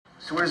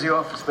So where's the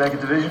office? Back at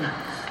Division?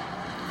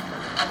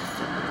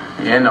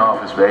 The in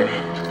office, baby.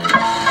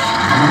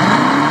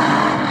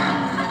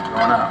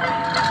 Going up.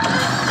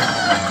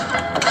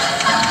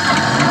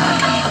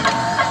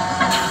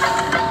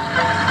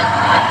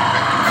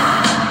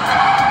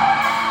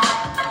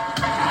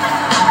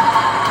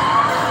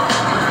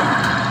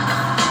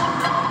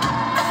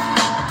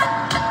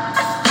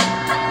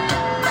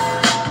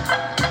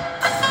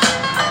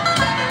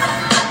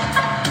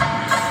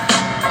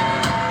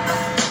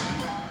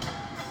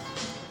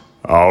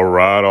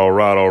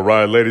 All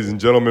right, ladies and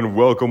gentlemen,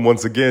 welcome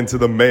once again to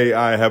the May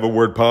I Have a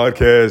Word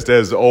podcast.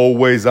 As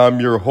always, I'm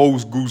your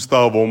host,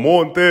 Gustavo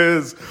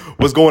Montes.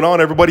 What's going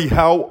on, everybody?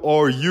 How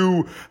are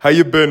you? How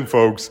you been,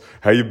 folks?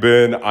 How you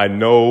been? I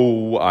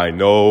know,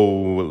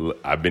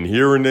 I've been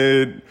hearing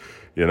it,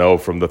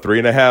 from the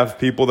 3.5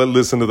 people that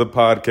listen to the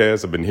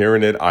podcast. I've been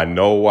hearing it. I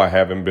know I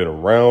haven't been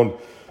around.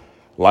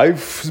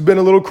 Life's been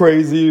a little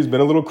crazy. It's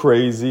been a little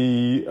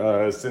crazy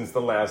since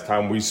the last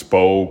time we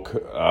spoke.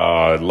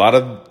 A lot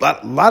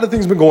of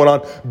things been going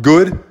on.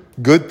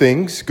 Good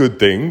things.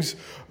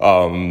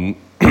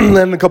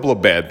 And a couple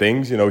of bad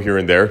things, here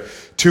and there.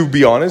 To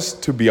be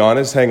honest,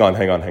 hang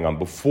on.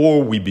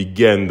 Before we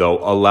begin, though,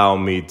 allow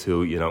me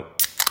to,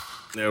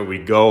 there we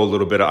go. A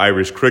little bit of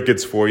Irish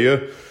crickets for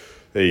you.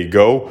 There you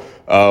go.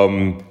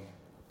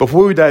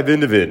 Before we dive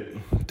into it.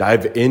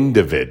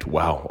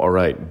 Wow. All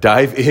right.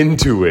 Dive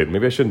into it.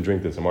 Maybe I shouldn't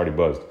drink this. I'm already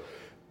buzzed.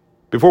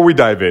 Before we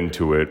dive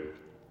into it,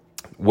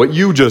 what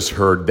you just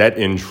heard, that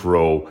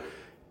intro,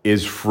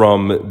 is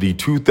from the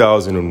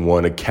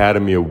 2001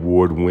 Academy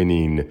Award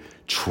winning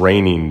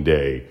Training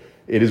Day.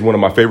 It is one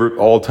of my favorite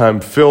all-time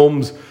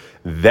films.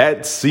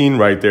 That scene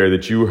right there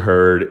that you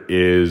heard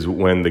is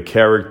when the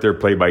character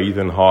played by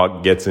Ethan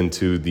Hawke gets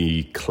into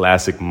the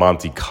classic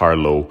Monte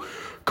Carlo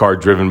car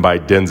driven by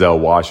Denzel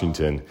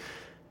Washington.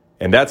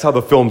 And that's how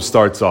the film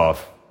starts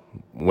off.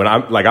 I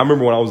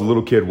remember when I was a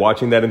little kid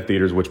watching that in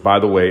theaters, which, by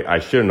the way, I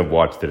shouldn't have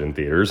watched it in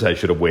theaters. I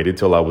should have waited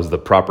till I was the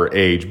proper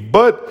age.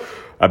 But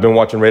I've been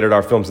watching rated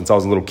R films since I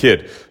was a little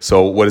kid.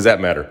 So what does that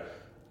matter?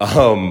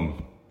 I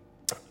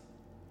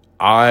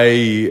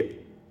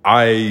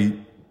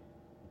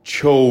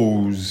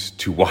chose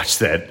to watch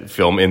that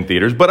film in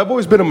theaters, but I've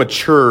always been a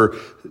mature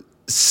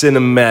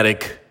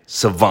cinematic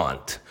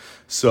savant.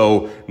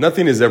 So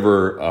nothing has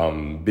ever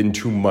been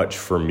too much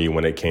for me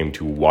when it came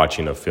to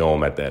watching a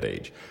film at that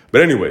age.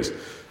 But anyways,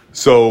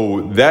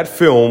 so that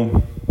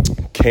film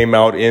came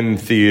out in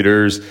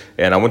theaters,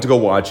 and I went to go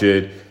watch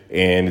it,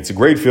 and it's a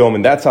great film,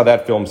 and that's how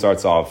that film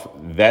starts off.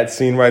 That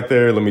scene right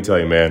there, let me tell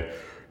you, man,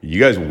 you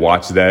guys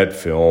watch that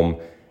film,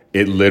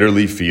 it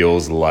literally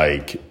feels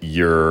like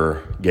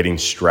you're getting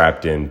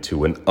strapped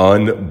into an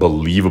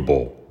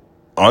unbelievable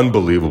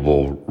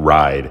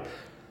ride.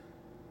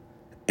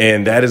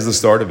 And that is the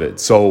start of it.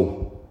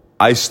 So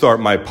I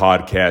start my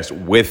podcast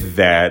with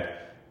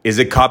that. Is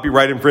it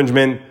copyright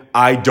infringement?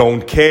 I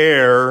don't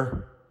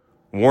care.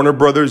 Warner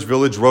Brothers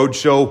Village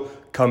Roadshow,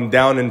 come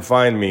down and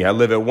find me. I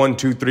live at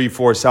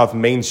 1234 South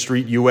Main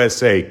Street,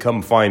 USA.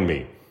 Come find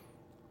me.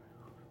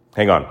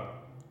 Hang on.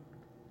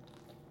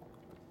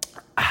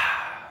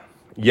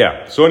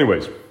 Yeah, so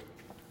anyways.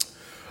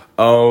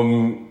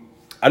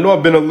 I know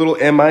I've been a little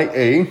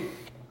MIA.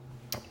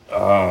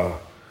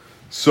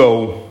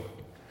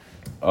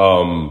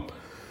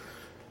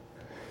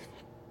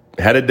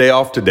 Had a day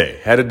off today.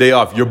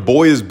 Your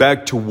boy is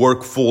back to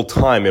work full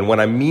time. And when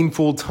I mean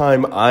full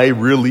time, I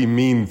really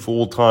mean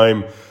full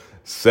time,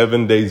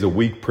 7 days a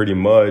week, pretty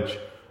much.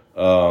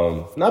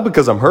 Not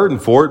because I'm hurting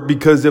for it,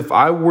 because if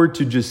I were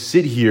to just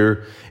sit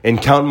here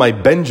and count my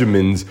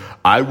Benjamins,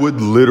 I would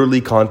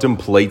literally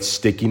contemplate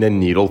sticking a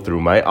needle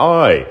through my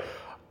eye.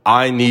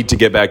 I need to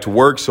get back to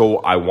work, so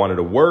I wanted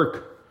to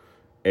work.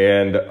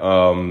 And,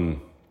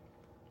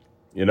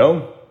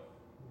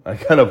 I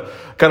kind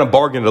of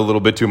bargained a little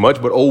bit too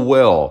much, but oh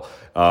well.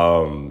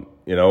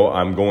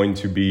 I'm going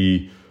to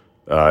be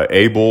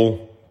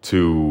able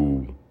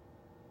to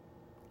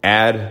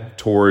add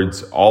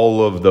towards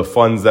all of the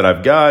funds that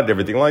I've got,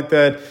 everything like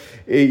that.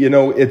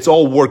 It's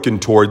all working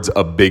towards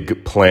a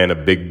big plan, a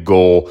big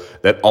goal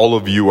that all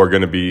of you are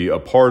going to be a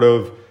part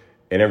of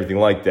and everything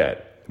like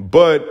that.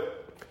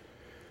 But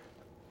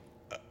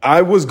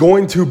I was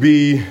going to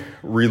be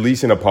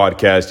releasing a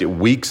podcast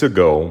weeks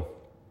ago,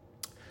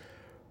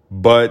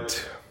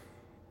 but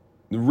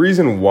the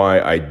reason why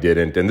I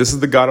didn't, and this is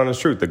the God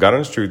honest truth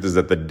is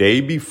that the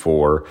day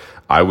before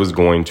I was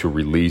going to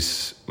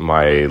release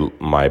my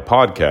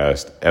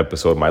podcast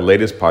episode, my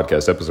latest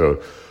podcast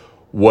episode,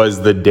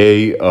 was the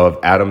day of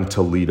Adam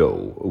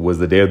Toledo. Was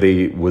the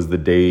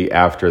day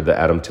after the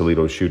Adam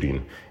Toledo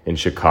shooting in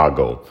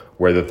Chicago,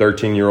 where the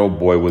 13-year-old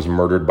boy was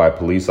murdered by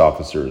police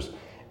officers.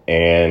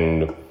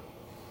 And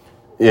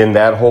in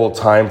that whole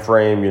time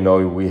frame,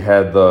 we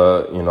had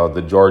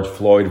the George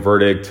Floyd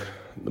verdict,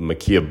 the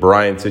Ma'Khia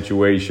Bryant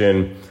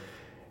situation,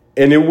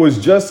 and it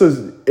was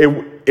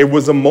it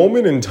was a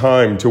moment in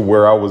time to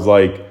where I was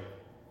like,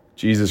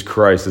 Jesus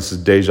Christ, this is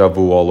déjà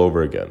vu all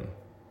over again.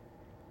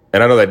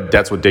 And I know that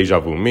that's what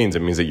déjà vu means.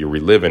 It means that you're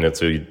reliving it.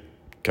 So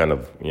kind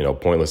of,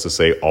 pointless to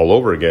say all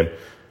over again.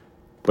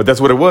 But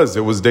that's what it was.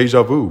 It was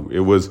deja vu.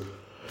 It was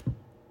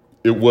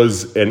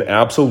an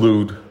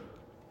absolute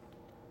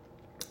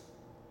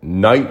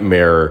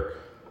nightmare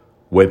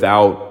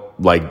without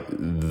like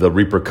the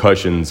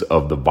repercussions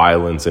of the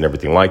violence and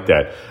everything like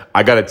that.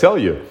 I got to tell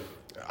you,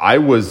 I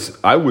was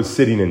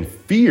sitting in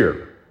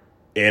fear,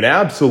 in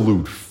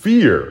absolute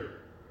fear,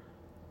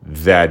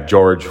 that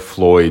George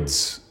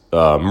Floyd's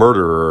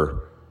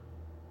murderer,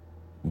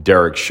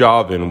 Derek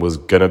Chauvin, was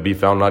going to be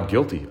found not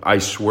guilty. I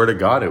swear to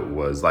God it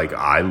was. Like,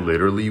 I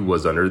literally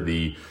was under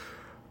the,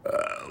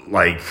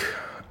 I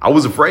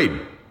was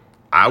afraid.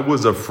 I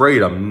was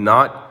afraid. I'm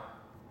not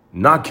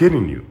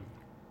kidding you.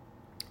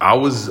 I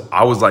was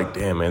like,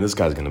 damn, man, this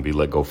guy's going to be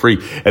let go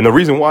free. And the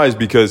reason why is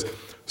because,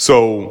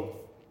 so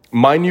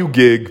my new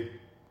gig,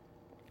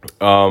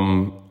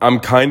 I'm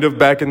kind of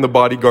back in the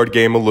bodyguard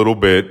game a little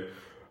bit.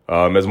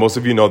 As most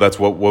of you know, that's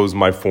what was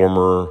my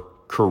former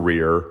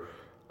career.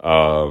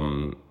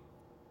 I'm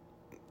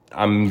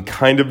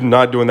kind of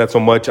not doing that so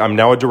much. I'm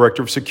now a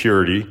director of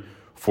security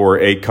for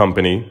a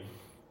company.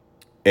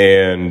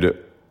 And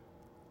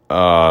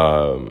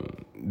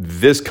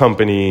this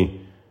company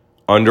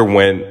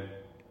underwent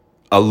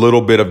a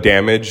little bit of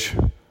damage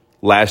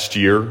last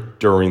year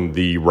during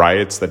the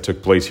riots that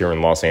took place here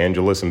in Los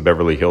Angeles and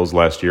Beverly Hills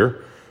last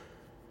year.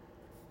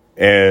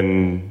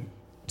 And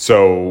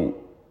so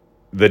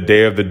the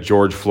day of the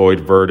George Floyd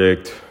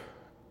verdict,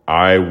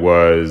 I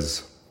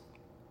was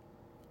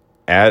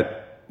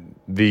at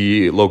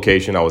the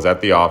location, I was at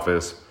the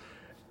office,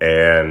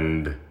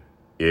 and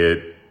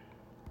it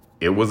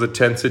was a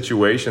tense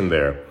situation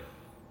there.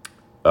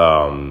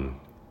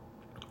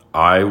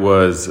 I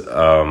was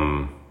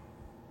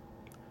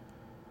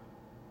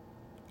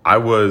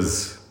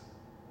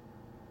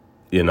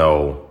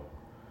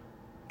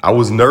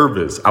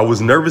nervous. I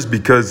was nervous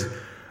because,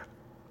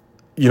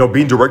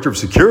 being director of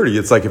security,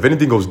 it's like if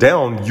anything goes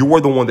down, you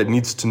are the one that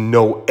needs to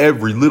know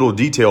every little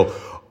detail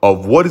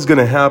of what is going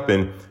to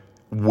happen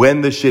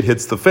when the shit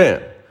hits the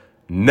fan.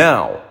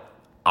 Now,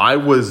 I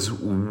was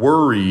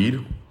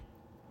worried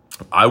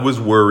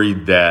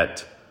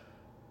that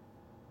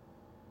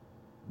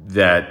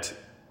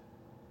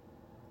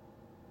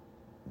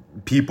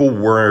people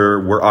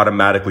were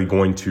automatically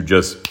going to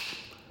just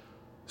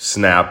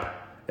snap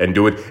and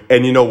do it.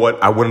 And you know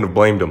what? I wouldn't have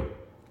blamed them.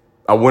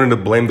 I wouldn't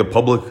have blamed the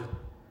public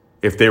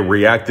if they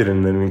reacted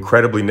in an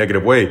incredibly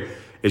negative way.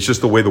 It's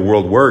just the way the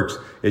world works.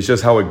 It's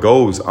just how it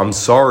goes. I'm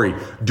sorry.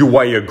 Do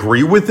I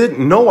agree with it?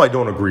 No, I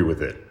don't agree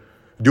with it.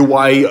 Do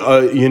I,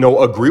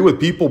 agree with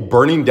people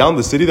burning down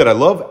the city that I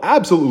love?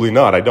 Absolutely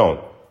not. I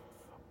don't.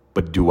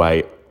 But do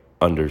I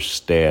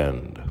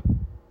understand?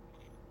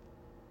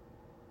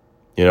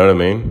 You know what I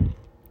mean?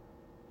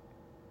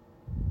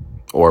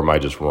 Or am I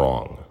just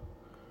wrong?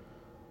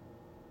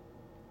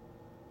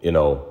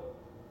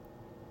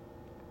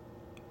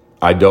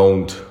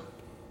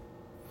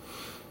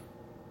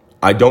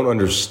 I don't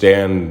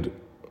understand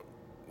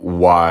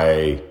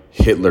why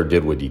Hitler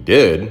did what he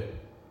did,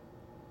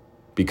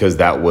 because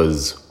that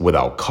was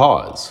without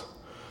cause.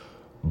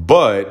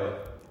 But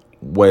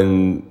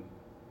when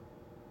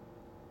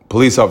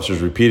police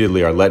officers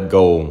repeatedly are let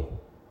go,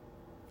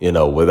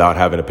 without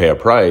having to pay a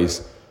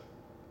price,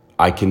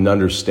 I can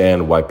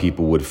understand why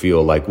people would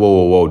feel like,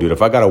 whoa, dude,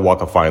 if I got to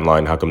walk a fine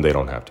line, how come they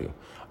don't have to?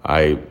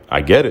 I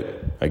get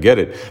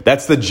it.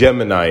 That's the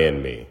Gemini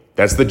in me.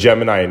 That's the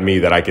Gemini in me,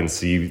 that I can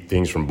see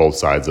things from both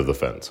sides of the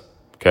fence.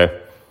 Okay.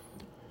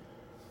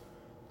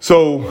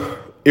 So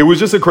it was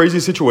just a crazy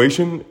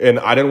situation, and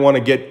I didn't want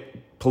to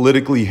get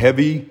politically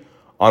heavy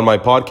on my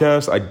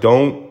podcast. I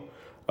don't.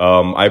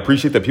 I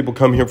appreciate that people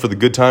come here for the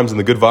good times and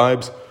the good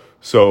vibes.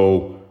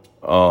 So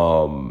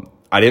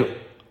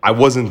I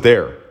wasn't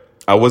there.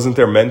 I wasn't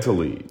there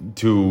mentally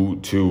to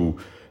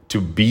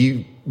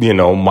be,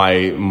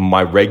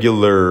 my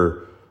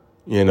regular,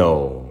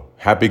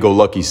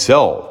 happy-go-lucky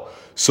self.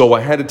 So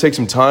I had to take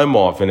some time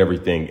off and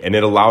everything, and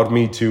it allowed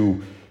me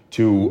to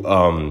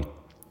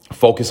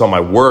focus on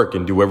my work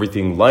and do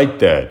everything like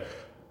that,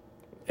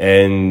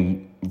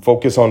 and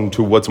focus on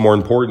to what's more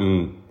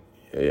important,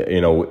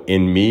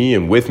 in me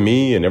and with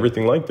me and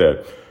everything like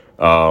that.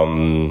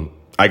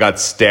 I got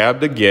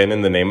stabbed again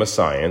in the name of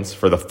science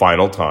for the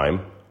final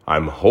time,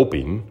 I'm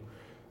hoping.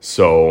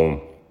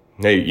 So,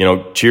 hey,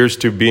 cheers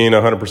to being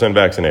 100%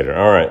 vaccinated.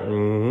 All right.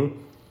 Mm-hmm.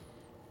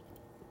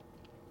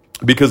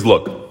 Because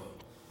look,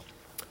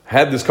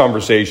 had this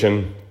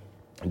conversation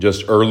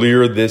just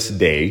earlier this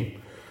day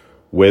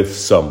with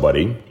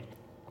somebody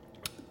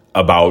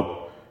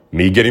about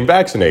me getting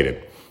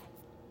vaccinated.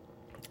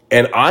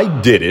 And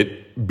I did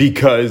it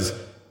because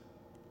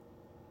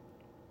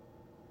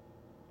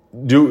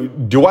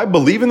do I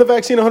believe in the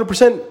vaccine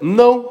 100%?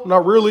 No,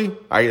 not really.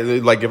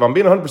 If I'm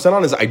being 100%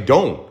 honest, I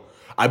don't.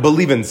 I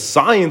believe in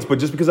science, but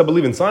just because I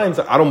believe in science,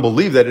 I don't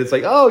believe that it's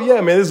like, oh yeah,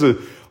 man, this is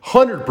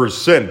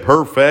 100%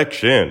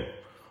 perfection.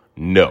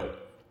 No.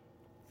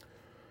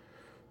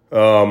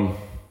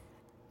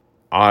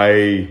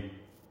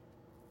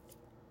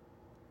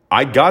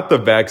 I got the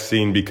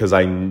vaccine because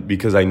I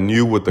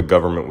knew what the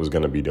government was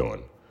going to be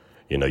doing.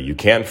 You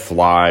can't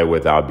fly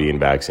without being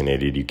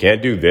vaccinated. You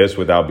can't do this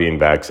without being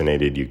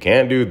vaccinated. You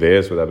can't do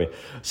this without being.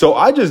 So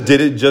I just did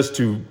it just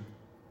to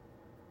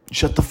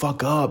shut the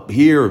fuck up.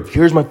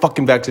 Here's my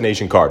fucking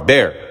vaccination card.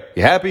 There.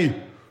 You happy?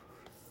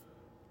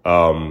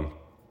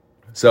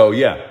 So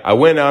yeah, I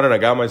went out and I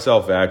got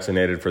myself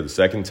vaccinated for the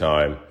second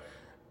time.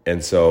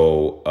 And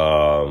so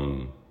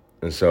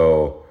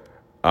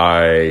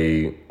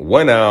I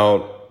went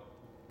out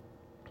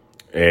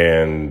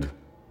and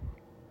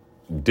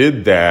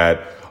did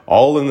that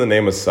all in the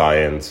name of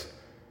science.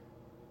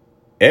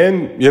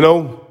 And,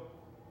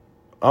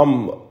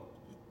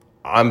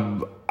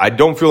 I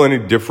don't feel any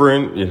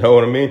different. You know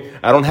what I mean?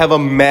 I don't have a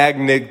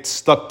magnet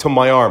stuck to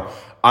my arm.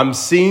 I'm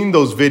seeing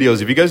those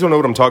videos. If you guys don't know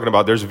what I'm talking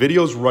about, there's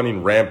videos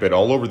running rampant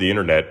all over the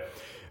internet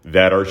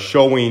that are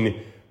showing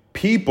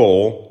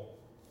people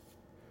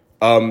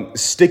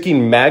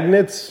sticking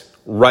magnets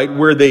right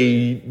where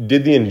they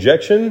did the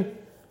injection,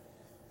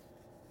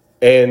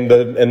 and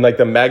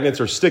the magnets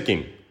are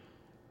sticking.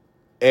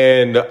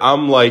 And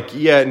I'm like,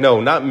 yeah, no,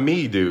 not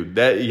me, dude.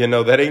 That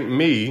ain't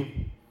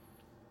me.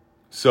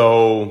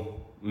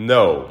 So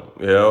no,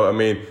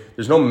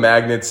 there's no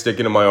magnet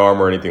sticking to my arm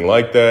or anything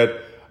like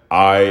that.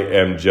 I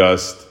am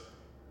just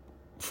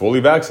fully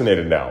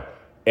vaccinated now.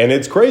 And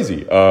it's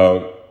crazy.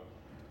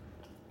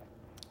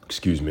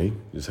 Excuse me,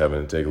 just having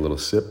to take a little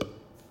sip.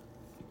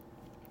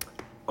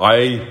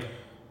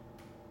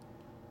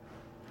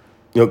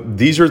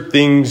 These are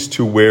things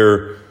to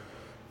where,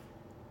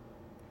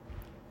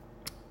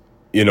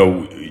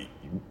 these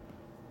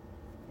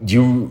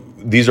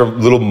are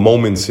little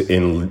moments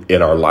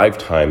in our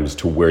lifetimes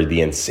to where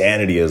the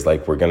insanity is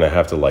like, we're going to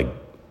have to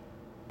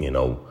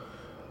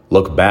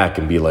look back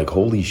and be like,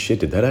 holy shit,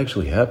 did that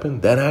actually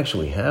happen? That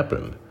actually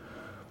happened.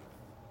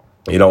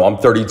 I'm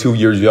 32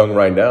 years young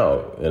right now.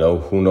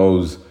 Who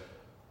knows?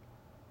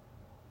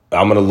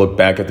 I'm going to look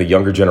back at the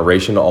younger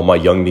generation, all my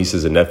young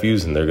nieces and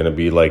nephews, and they're going to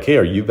be like, hey,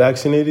 are you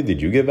vaccinated?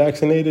 Did you get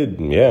vaccinated?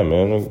 Yeah,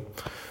 man.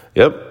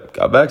 Yep,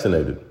 got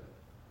vaccinated.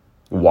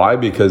 Why?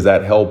 Because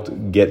that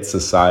helped get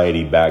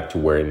society back to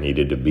where it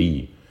needed to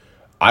be.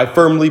 I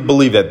firmly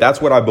believe that.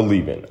 That's what I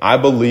believe in. I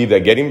believe that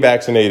getting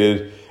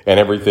vaccinated and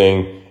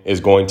everything is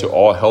going to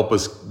all help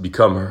us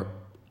become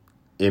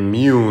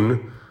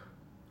immune,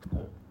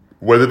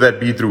 whether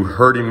that be through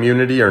herd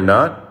immunity or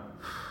not.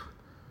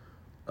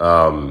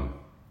 I'm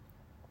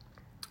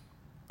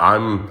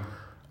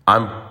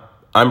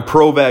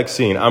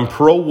pro-vaccine. I'm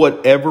pro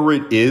whatever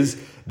it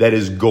is that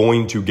is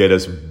going to get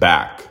us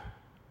back.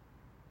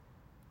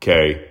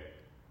 Okay?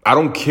 I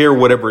don't care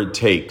whatever it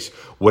takes.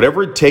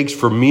 Whatever it takes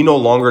for me no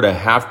longer to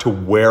have to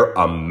wear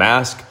a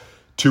mask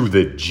to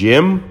the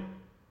gym,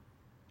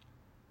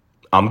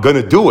 I'm going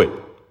to do it.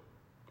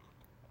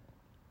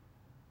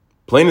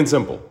 Plain and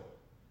simple.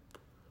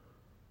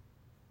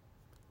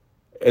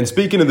 And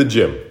speaking of the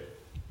gym,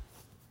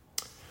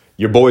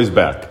 your boy's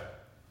back.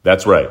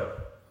 That's right.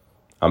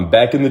 I'm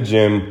back in the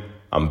gym.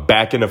 I'm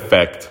back in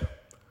effect.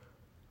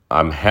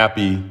 I'm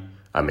happy.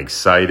 I'm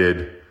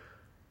excited.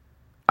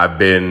 I've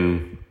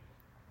been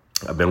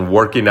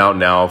working out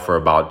now for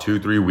about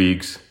 2-3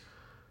 weeks,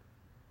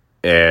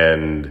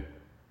 and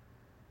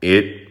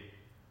it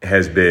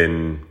has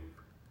been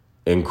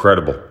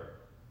incredible.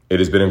 It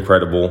has been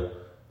incredible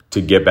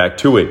to get back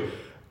to it.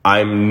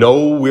 I'm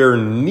nowhere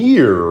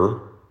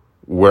near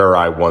where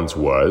I once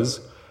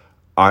was.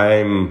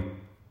 I'm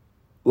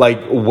like,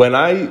 when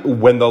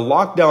the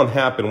lockdown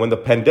happened, when the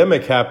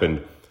pandemic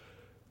happened,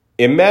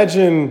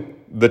 imagine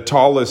the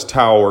tallest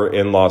tower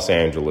in Los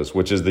Angeles,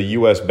 which is the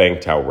U.S. Bank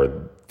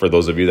Tower. For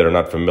those of you that are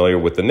not familiar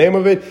with the name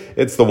of it,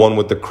 it's the one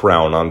with the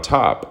crown on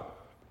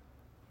top.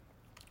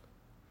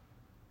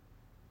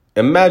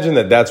 Imagine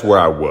that that's where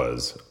I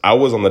was. I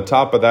was on the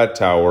top of that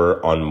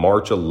tower on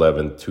March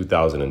 11th,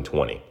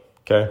 2020.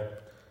 Okay?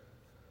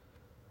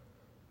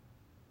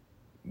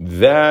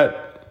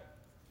 That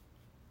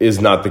is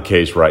not the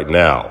case right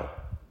now.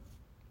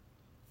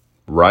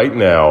 Right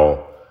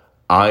now,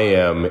 I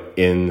am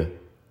in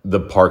the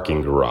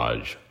parking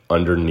garage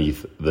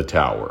underneath the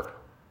tower.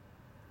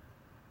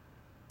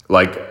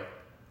 Like,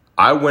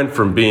 I went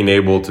from being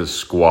able to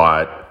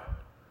squat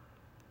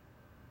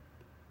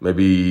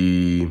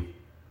maybe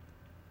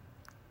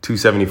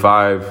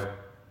 275,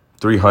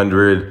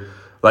 300,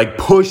 like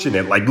pushing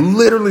it, like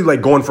literally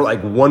like going for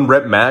like 1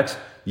 rep max.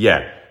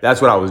 Yeah, that's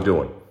what I was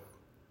doing.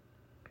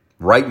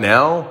 Right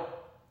now,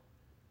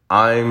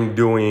 I'm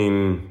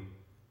doing,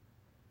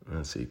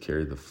 let's see,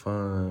 carry the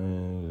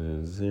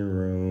 5,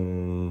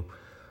 0,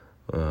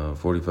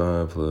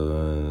 45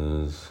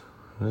 plus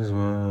this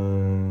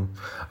one.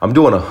 I'm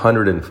doing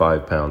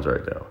 105 pounds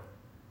right now.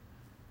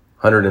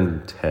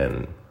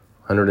 110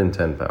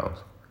 pounds.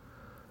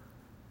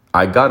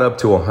 I got up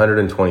to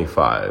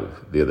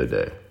 125 the other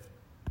day.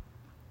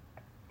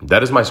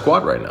 That is my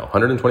squat right now,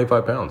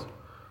 125 pounds.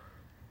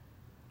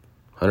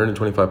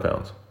 125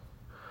 pounds.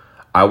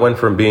 I went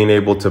from being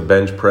able to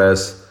bench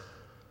press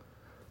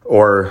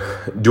or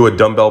do a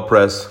dumbbell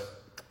press,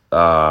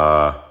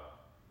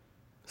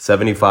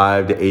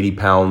 75 to 80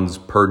 pounds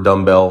per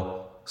dumbbell.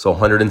 So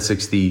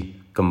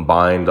 160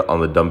 combined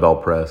on the dumbbell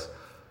press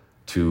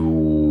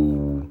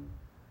to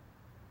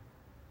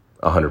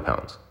 100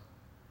 pounds,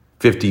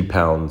 50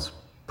 pounds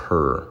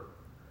per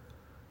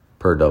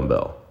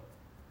dumbbell.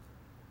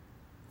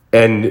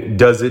 And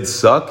does it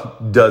suck?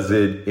 Does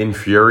it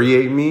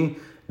infuriate me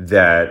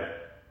that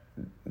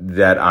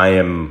I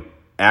am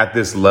at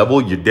this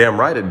level? You're damn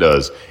right it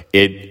does.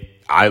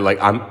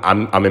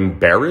 I'm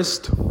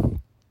embarrassed,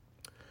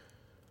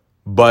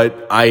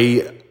 but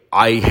I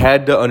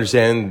had to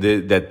understand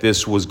that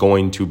this was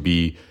going to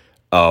be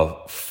a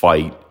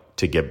fight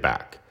to get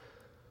back.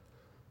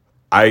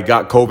 I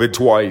got COVID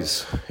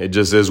twice. It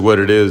just is what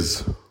it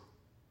is.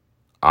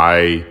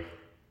 I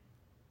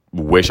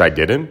wish I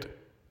didn't.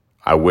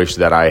 I wish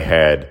that I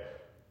had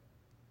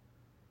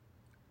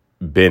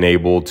been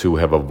able to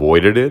have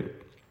avoided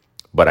it,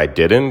 but I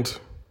didn't.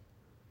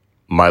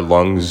 My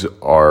lungs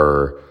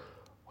are,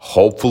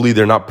 hopefully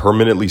they're not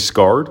permanently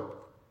scarred,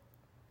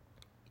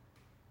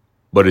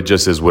 but it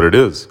just is what it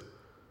is.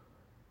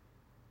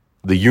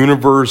 The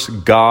universe,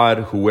 God,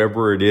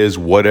 whoever it is,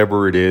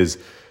 whatever it is,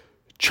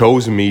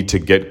 chose me to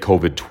get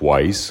COVID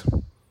twice.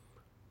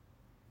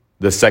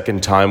 The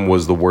second time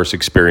was the worst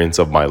experience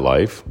of my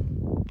life.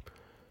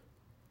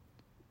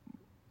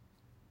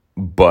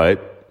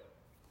 But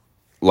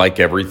like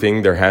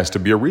everything, there has to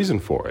be a reason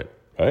for it,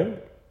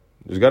 right?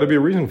 There's got to be a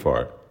reason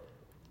for it.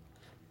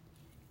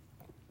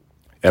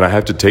 And I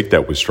have to take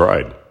that with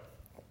stride.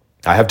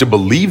 I have to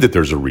believe that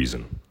there's a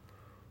reason.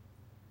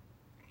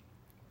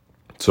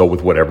 So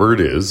with whatever it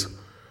is,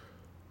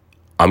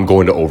 I'm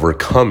going to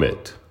overcome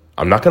it.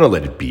 I'm not going to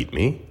let it beat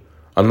me.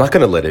 I'm not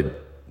going to let it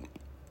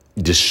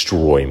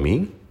destroy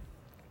me.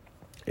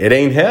 It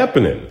ain't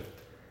happening.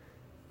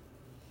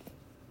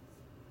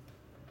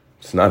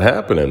 It's not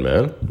happening,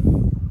 man.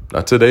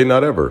 Not today,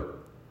 not ever.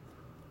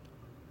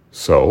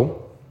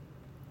 So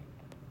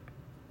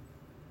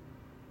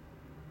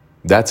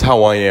that's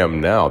how I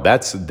am now.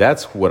 That's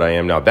what I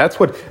am now. That's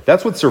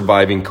what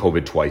surviving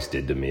COVID twice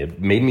did to me.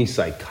 It made me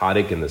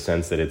psychotic in the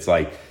sense that it's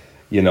like,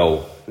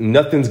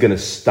 nothing's going to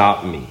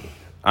stop me.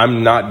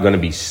 I'm not going to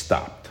be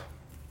stopped.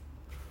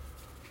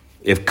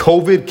 If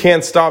COVID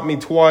can't stop me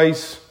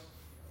twice,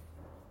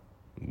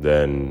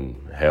 then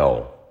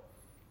hell,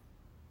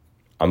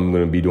 I'm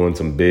going to be doing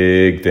some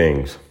big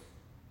things.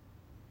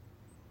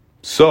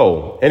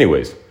 So,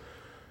 anyways,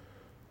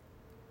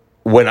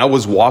 when I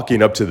was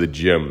walking up to the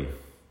gym,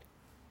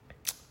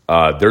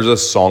 there's a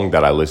song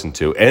that I listen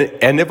to.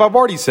 And if I've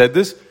already said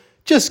this,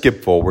 just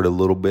skip forward a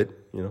little bit,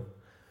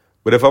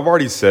 But if I've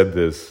already said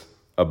this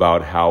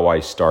about how I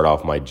start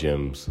off my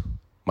gym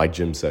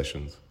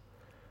sessions.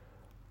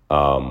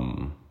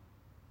 I'm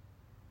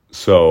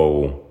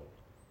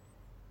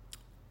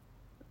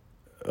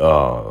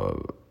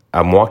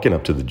walking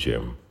up to the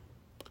gym.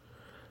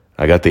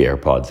 I got the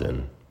AirPods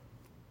in.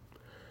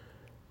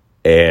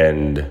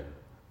 And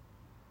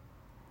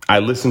I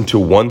listen to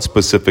one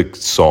specific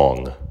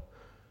song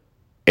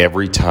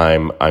every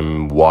time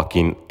I'm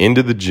walking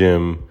into the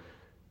gym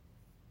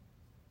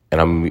and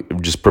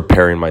I'm just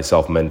preparing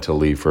myself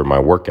mentally for my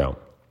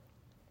workout.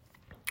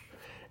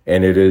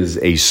 And it is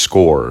a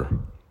score.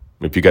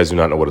 If you guys do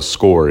not know what a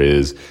score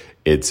is,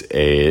 it's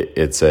a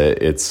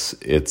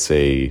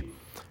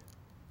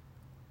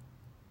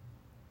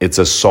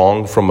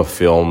song from a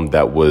film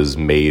that was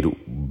made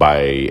by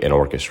an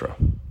orchestra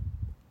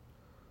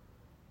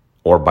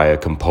or by a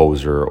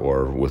composer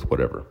or with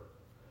whatever.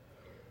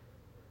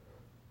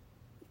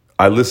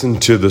 I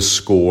listened to the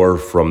score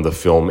from the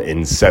film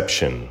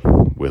Inception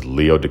with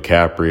Leo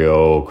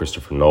DiCaprio,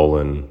 Christopher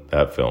Nolan,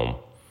 that film.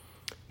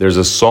 There's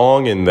a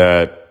song in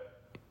that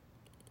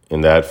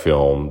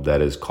film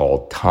that is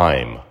called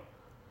Time,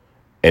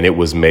 and it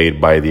was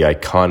made by the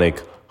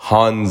iconic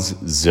Hans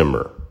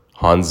Zimmer.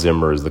 Hans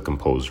Zimmer is the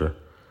composer.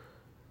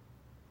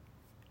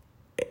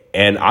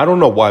 And I don't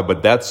know why,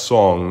 but that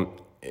song,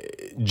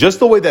 just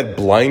the way that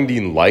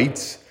Blinding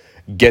Lights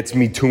gets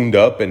me tuned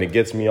up and it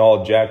gets me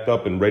all jacked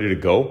up and ready to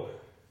go.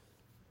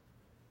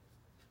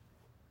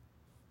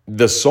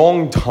 The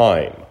song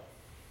Time,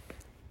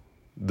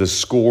 the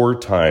score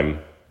Time,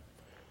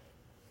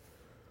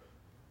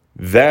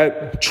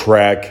 that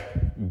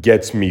track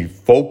gets me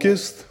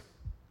focused.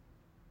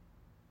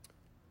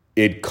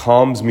 It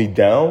calms me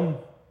down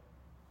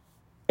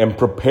and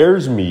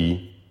prepares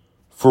me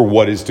for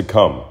what is to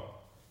come.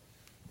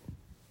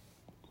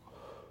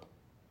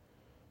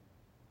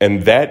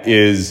 And that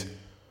is,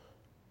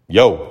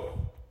 I'm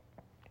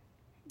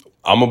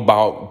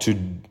about to,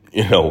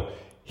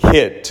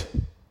 hit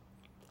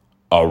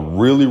a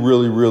really,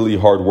 really, really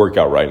hard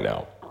workout right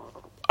now.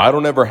 I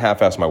don't ever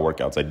half-ass my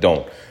workouts.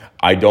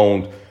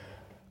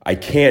 I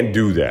can't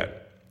do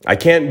that. I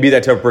can't be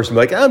that type of person,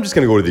 like, I'm just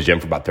going to go to the gym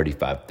for about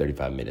 35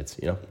 minutes,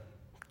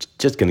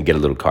 just going to get a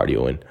little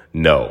cardio in.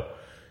 No.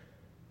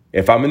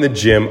 If I'm in the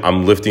gym,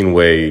 I'm lifting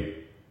weight,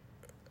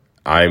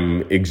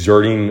 I'm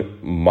exerting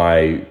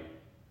my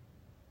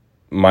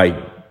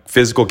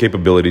physical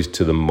capabilities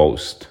to the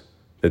most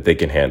that they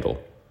can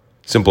handle.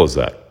 Simple as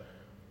that.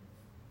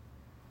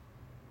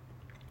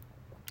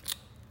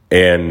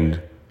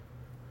 And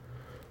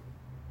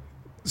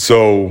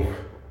So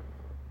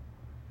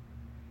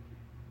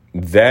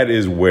that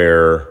is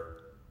where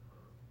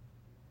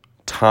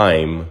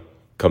time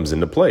comes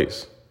into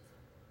place.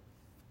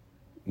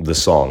 The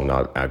song,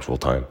 not actual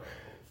time.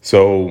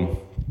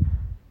 So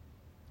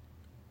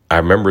I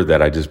remember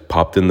that I just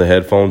popped in the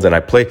headphones and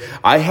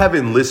I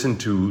haven't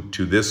listened to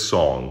this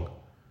song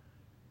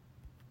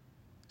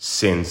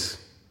since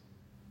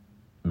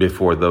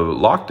before the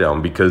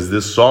lockdown, because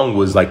this song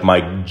was like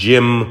my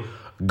gym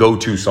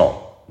go-to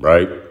song,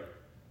 right?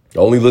 I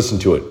only listen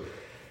to it.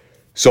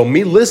 So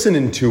me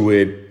listening to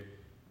it,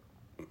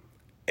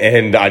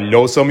 and I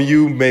know some of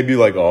you may be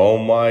like, oh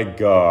my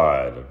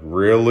God,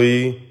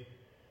 really?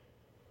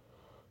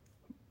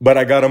 But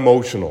I got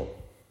emotional.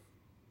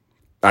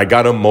 I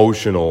got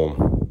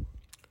emotional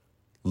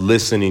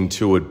listening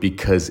to it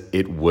because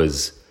it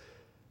was,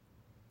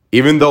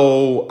 even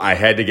though I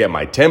had to get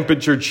my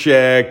temperature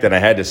checked and I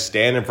had to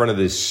stand in front of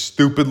this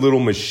stupid little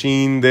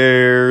machine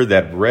there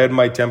that read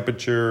my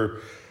temperature,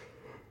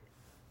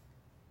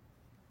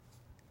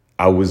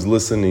 I was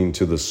listening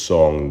to the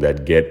song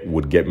that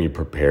would get me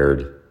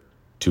prepared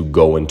to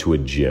go into a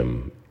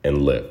gym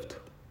and lift.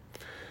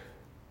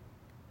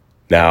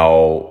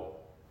 Now,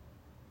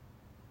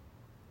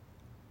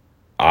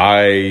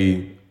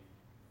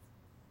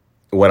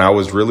 when I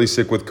was really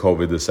sick with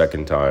COVID the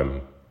second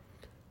time,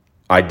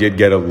 I did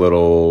get a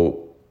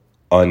little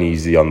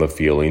uneasy on the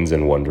feelings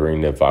and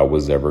wondering if I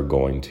was ever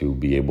going to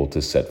be able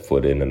to set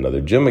foot in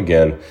another gym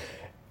again.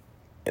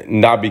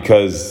 Not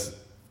because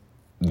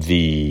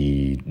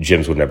the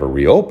gyms would never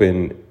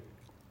reopen.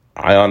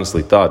 I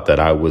honestly thought that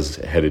I was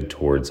headed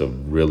towards a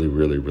really,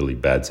 really, really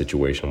bad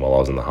situation while I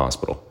was in the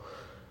hospital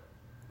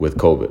with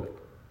COVID.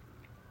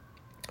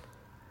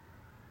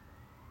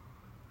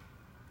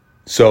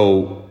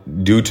 So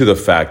due to the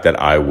fact that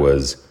I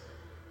was,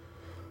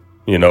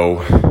 I'm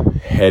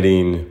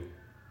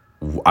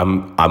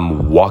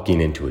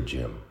walking into a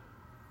gym.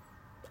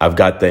 I've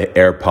got the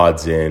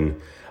AirPods in.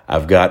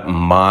 I've got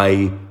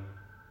my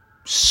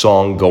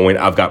song going.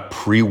 I've got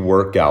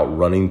pre-workout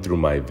running through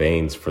my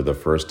veins for the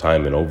first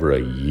time in over a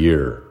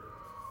year.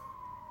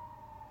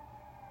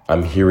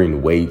 I'm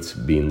hearing weights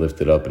being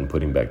lifted up and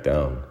putting back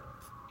down.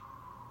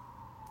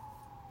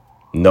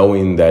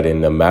 Knowing that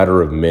in a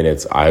matter of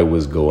minutes, I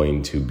was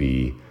going to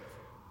be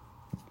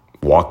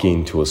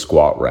walking to a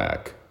squat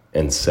rack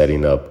and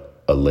setting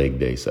up a leg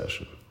day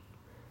session.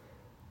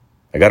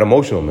 I got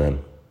emotional, man.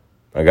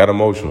 I got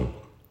emotional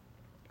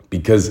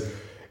because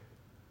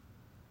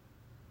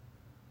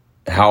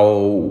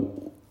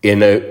how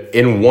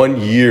in 1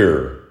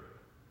 year,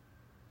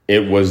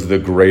 it was the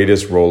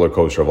greatest roller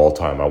coaster of all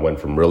time. I went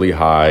from really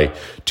high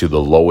to the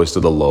lowest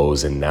of the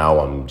lows, and now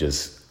I'm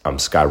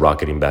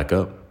skyrocketing back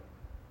up.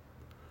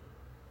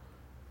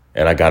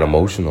 And I got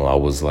emotional. I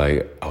was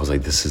like,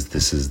 this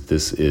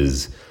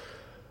is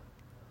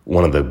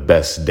one of the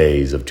best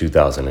days of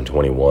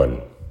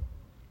 2021.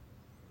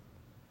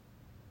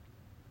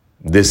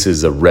 This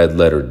is a red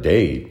letter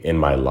day in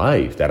my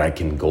life that I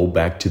can go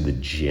back to the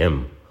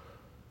gym.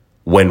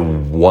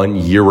 When 1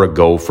 year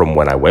ago from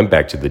when I went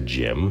back to the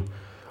gym,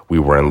 we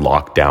were in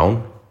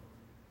lockdown.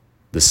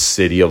 The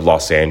city of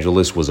Los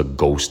Angeles was a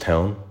ghost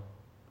town.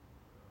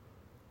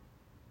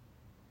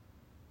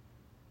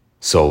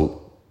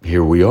 So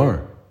here we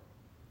are.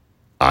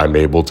 I'm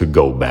able to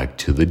go back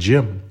to the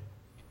gym.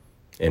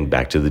 And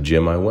back to the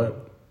gym I went.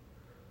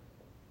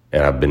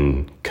 And I've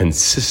been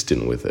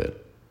consistent with it.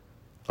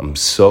 I'm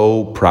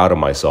so proud of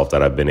myself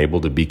that I've been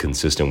able to be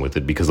consistent with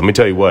it, because let me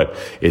tell you what,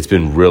 it's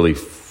been really,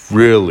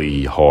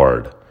 really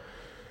hard.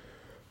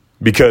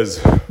 Because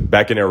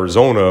back in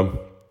Arizona,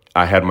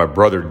 I had my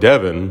brother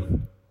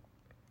Devin.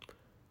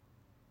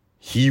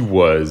 He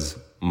was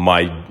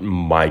my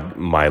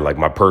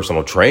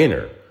personal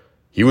trainer.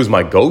 He was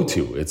my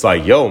go-to. It's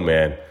like, yo,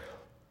 man,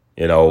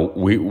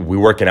 we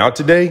working out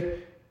today?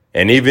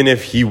 And even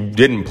if he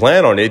didn't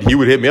plan on it, he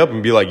would hit me up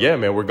and be like, yeah,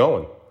 man, we're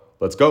going.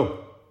 Let's go.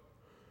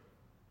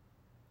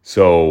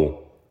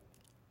 So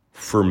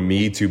for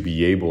me to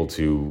be able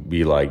to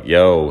be like,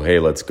 yo, hey,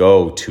 let's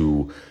go,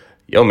 to,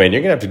 yo, man,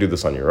 you're going to have to do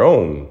this on your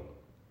own.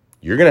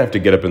 You're going to have to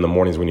get up in the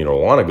mornings when you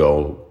don't want to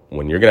go,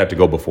 when you're going to have to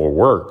go before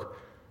work.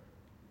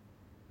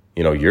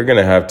 You're going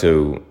to have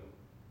to,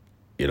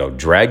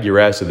 drag your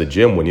ass to the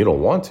gym when you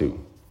don't want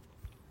to.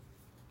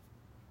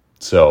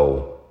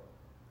 So,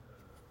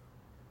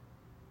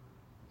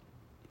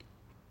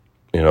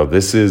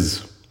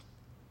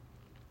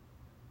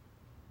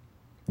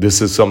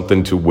 this is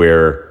something to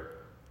where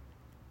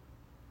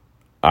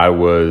I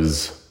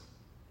was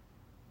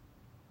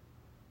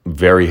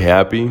very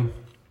happy,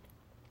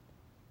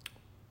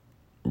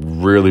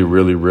 really,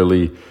 really,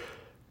 really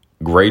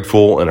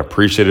grateful and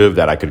appreciative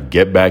that I could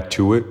get back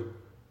to it,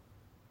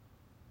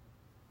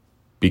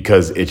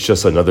 because it's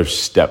just another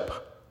step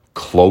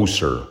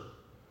closer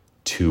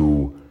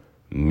to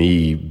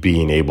me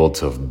being able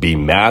to be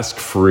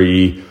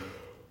mask-free,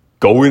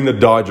 go in the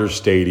Dodger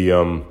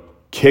Stadium,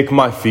 kick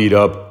my feet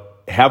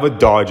up, have a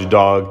Dodge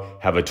dog,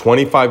 have a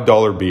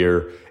 $25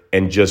 beer,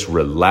 and just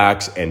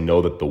relax and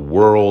know that the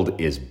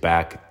world is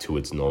back to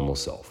its normal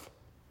self.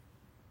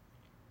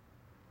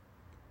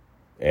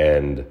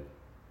 And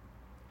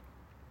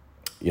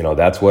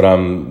that's what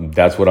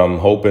I'm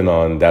hoping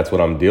on. That's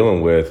what I'm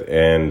dealing with.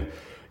 And,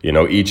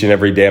 each and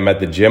every day I'm at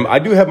the gym. I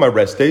do have my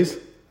rest days.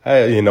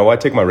 I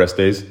take my rest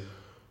days.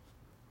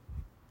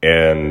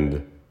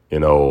 And,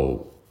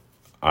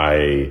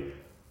 I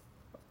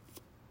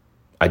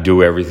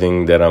do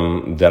everything that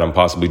I'm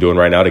possibly doing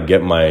right now to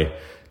get my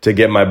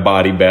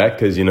body back.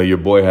 Cause, your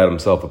boy had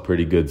himself a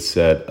pretty good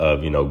set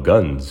of,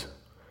 guns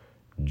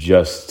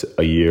just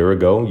a year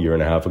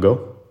and a half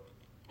ago.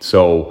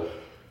 So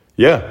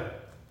yeah,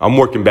 I'm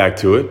working back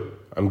to it.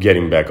 I'm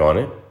getting back on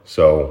it.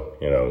 So,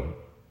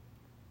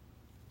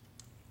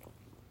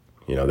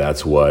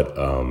 that's what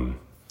I'm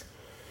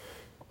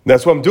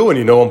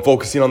doing. I'm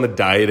focusing on the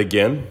diet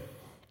again,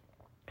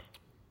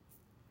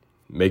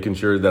 making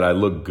sure that I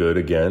look good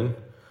again.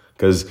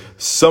 Because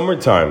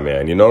summertime,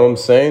 man, you know what I'm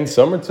saying?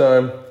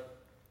 Summertime,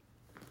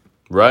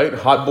 right?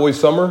 Hot boy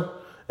summer.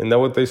 Isn't that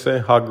what they say?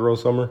 Hot girl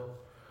summer.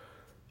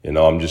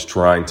 I'm just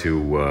trying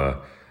to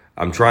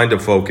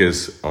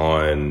focus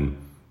on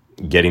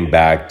getting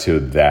back to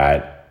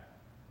that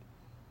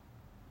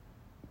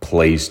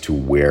place to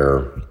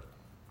where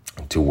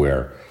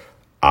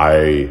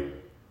I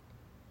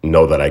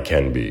know that I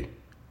can be.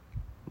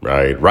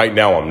 Right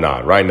now, I'm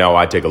not. Right now,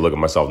 I take a look at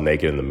myself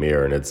naked in the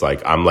mirror, and it's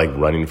like I'm like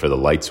running for the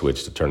light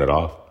switch to turn it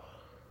off.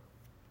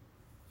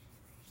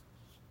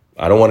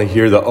 I don't want to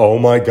hear the, oh,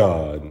 my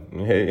God.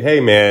 Hey,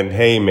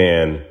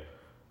 man.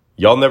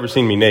 Y'all never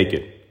seen me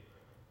naked.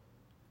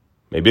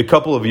 Maybe a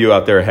couple of you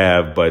out there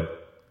have, but,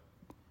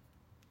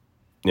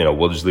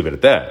 we'll just leave it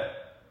at that.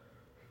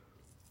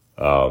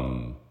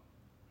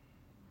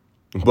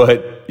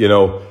 But,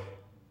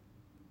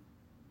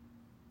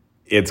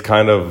 it's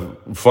kind of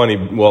funny.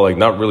 Well, like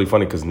not really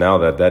funny because now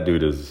that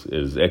dude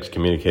is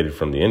excommunicated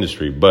from the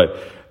industry. But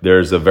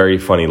there's a very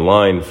funny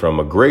line from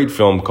a great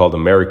film called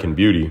American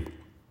Beauty,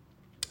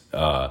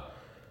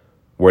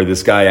 where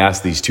this guy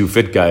asked these two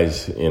fit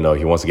guys, he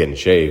wants to get in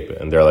shape,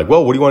 and they're like,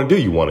 "Well, what do you want to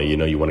do? You want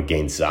to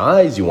gain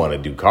size? You want to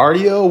do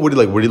cardio? What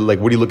are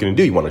you looking to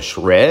do? You want to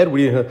shred?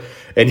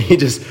 And he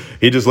just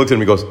looks at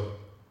him and goes,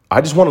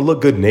 "I just want to look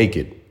good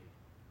naked."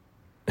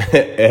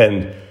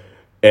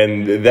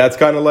 And that's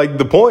kind of like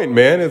the point,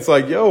 man. It's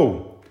like,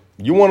 yo,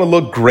 you want to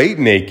look great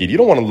naked. You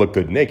don't want to look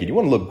good naked. You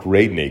want to look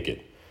great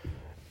naked.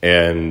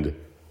 And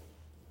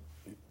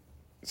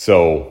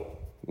so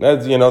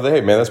that's, hey,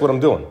 man, that's what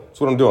I'm doing.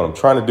 That's what I'm doing. I'm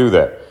trying to do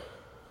that.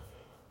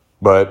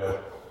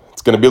 But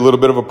it's going to be a little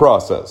bit of a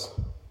process.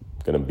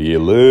 It's going to be a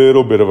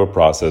little bit of a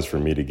process for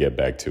me to get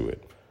back to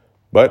it.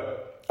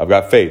 But I've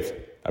got faith.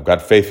 I've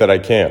got faith that I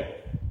can.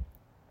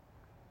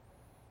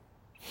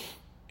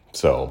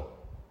 So,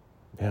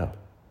 yeah.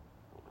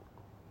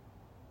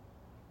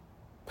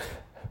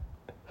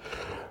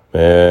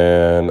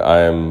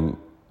 Man,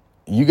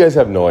 you guys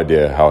have no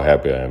idea how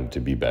happy I am to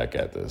be back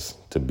at this,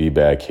 to be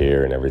back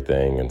here and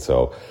everything. And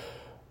so,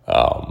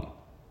 I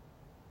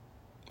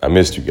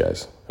missed you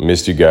guys.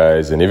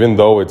 And even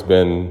though it's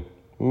been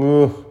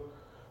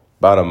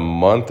about a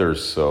month or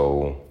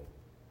so,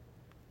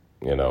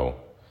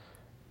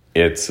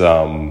 it's,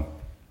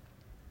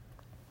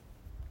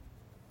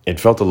 it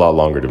felt a lot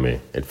longer to me.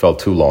 It felt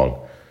too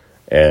long.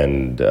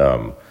 And,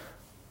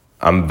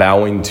 I'm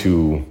vowing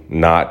to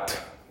not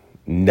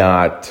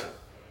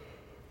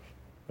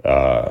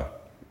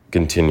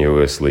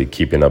continuously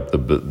keeping up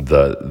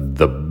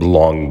the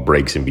long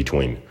breaks in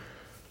between.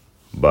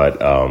 But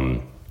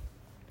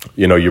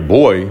your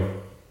boy's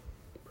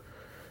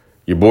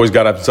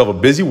got himself a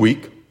busy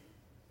week.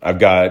 I've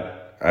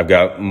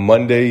got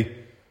Monday.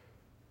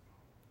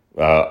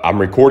 I'm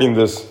recording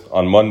this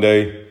on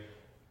Monday.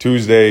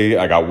 Tuesday,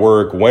 I got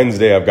work.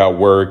 Wednesday, I've got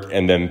work.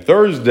 And then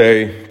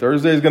Thursday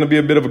is going to be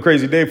a bit of a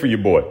crazy day for you,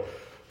 boy.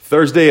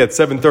 Thursday at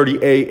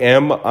 7:30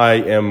 a.m., I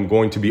am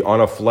going to be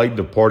on a flight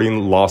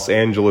departing Los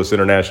Angeles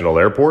International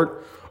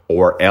Airport,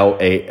 or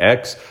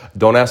LAX.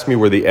 Don't ask me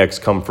where the X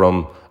come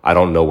from. I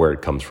don't know where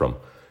it comes from.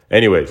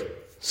 Anyways,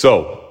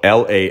 so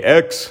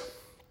LAX,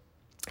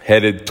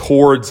 headed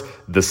towards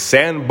the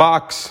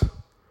Sandbox.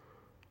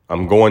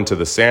 I'm going to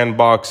the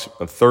Sandbox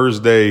on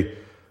Thursday,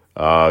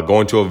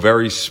 going to a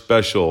very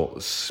special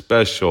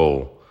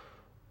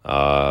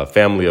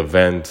family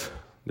event.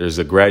 There's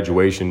a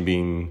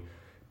graduation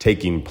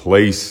taking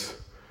place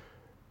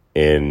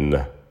in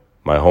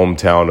my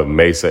hometown of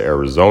Mesa,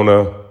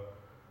 Arizona.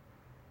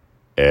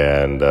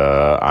 And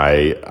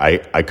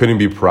I couldn't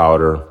be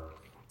prouder.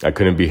 I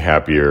couldn't be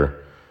happier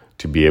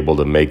to be able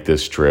to make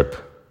this trip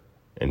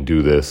and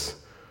do this.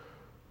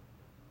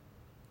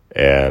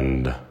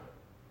 And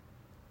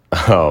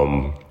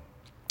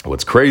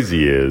what's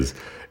crazy is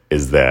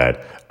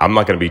that I'm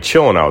not going to be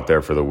chilling out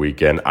there for the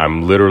weekend.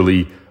 I'm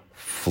literally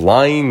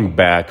flying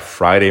back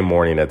Friday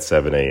morning at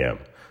 7 a.m.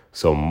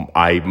 So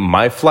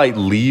my flight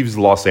leaves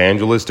Los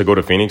Angeles to go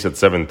to Phoenix at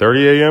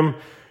 7:30 a.m.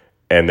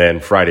 And then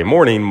Friday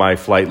morning, my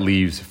flight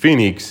leaves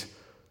Phoenix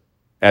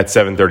at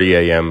 7:30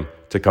 a.m.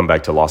 to come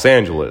back to Los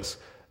Angeles.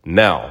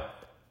 Now,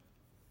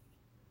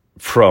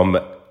 from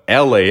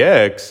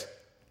LAX,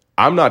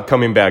 I'm not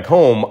coming back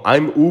home.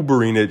 I'm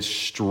Ubering it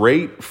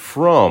straight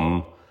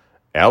from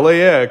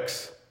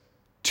LAX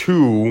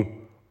to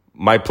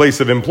my place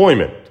of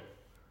employment.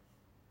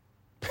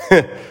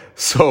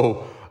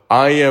 So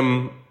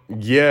I'm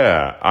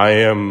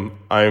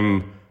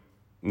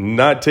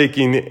not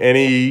taking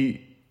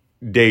any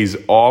days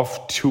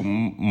off to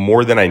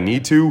more than I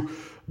need to,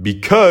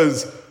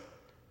 because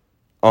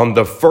on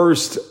the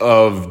 1st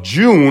of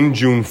June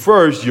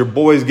 1st, your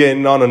boy's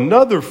getting on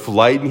another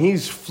flight and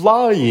he's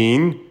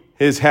flying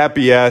his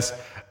happy ass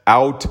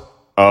out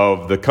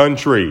of the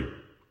country.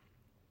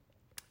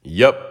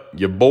 Yep,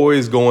 your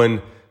boy's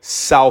going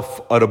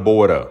south of the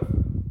border.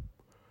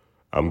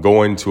 I'm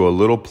going to a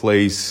little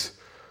place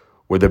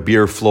where the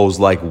beer flows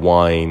like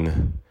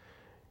wine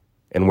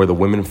and where the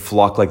women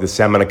flock like the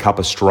salmon of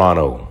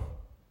Capistrano.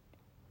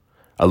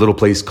 A little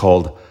place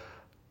called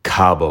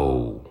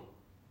Cabo.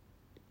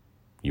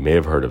 You may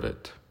have heard of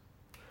it.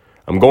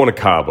 I'm going to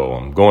Cabo.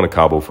 I'm going to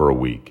Cabo for a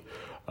week.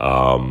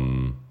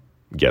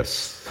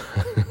 Yes.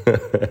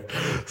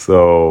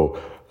 So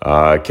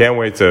I can't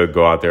wait to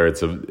go out there.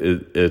 It's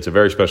a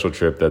very special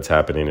trip that's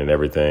happening and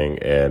everything.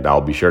 And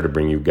I'll be sure to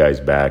bring you guys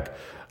back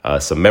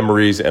some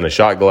memories and a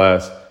shot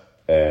glass.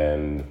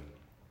 And,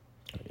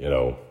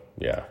 yeah.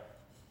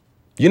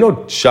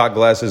 Shot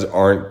glasses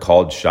aren't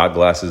called shot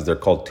glasses. They're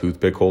called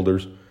toothpick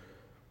holders.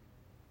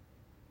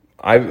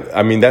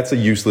 I mean, that's a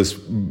useless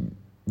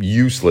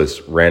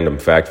random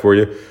fact for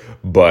you.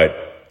 But,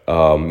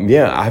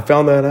 I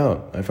found that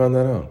out.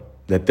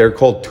 That they're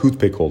called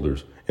toothpick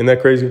holders. Isn't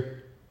that crazy?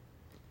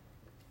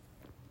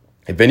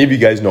 If any of you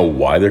guys know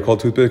why they're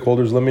called toothpick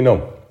holders, let me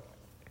know.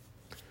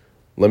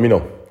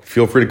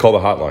 Feel free to call the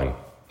hotline.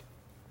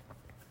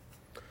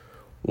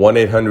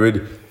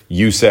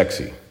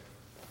 1-800-U-SEXY.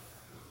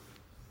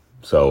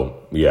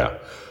 So, yeah.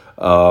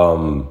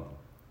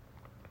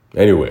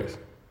 Anyways.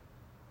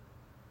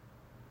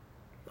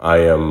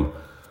 I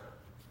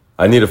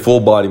need a full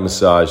body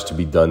massage to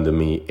be done to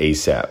me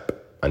ASAP.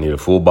 I need a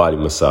full body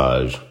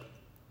massage.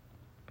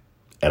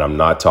 And I'm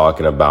not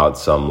talking about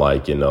some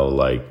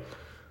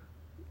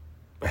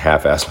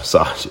half-ass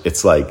massage.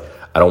 It's like,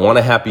 I don't want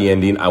a happy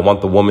ending. I want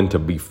the woman to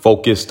be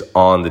focused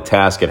on the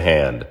task at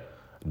hand.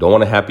 I don't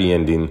want a happy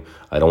ending.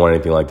 I don't want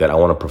anything like that. I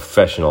want a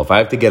professional. If I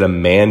have to get a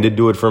man to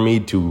do it for me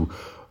to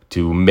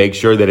make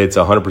sure that it's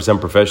 100%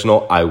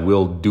 professional, I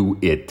will do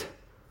it.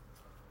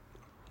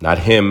 Not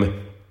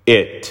him,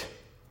 it.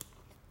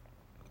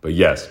 But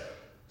yes,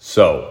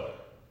 so,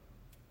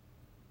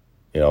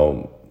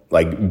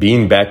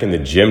 being back in the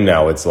gym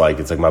now, it's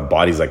like my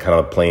body's like kind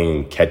of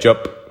playing catch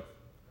up.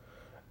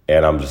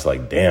 And I'm just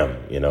like, damn,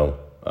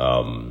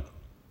 I'm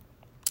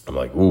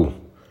like, ooh.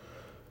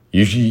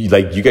 Usually,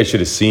 you guys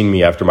should have seen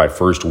me after my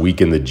first week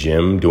in the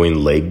gym doing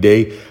leg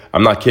day.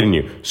 I'm not kidding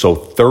you. So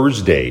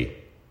Thursday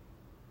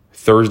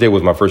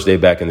was my first day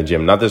back in the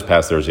gym. Not this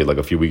past Thursday, like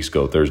a few weeks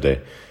ago,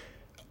 Thursday.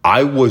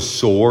 I was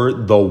sore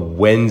the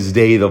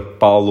Wednesday the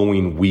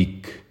following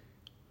week.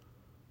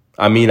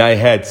 I mean, I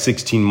had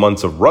 16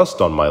 months of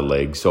rust on my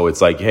leg. So it's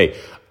like, hey,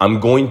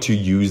 I'm going to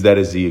use that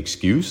as the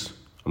excuse.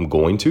 I'm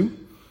going to.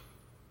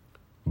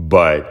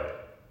 But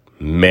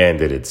man,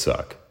 did it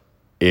suck.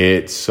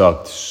 It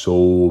sucked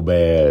so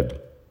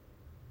bad.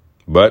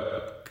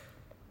 But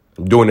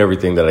I'm doing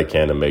everything that I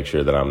can to make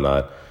sure that I'm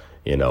not,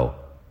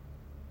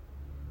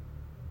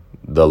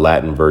 the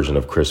Latin version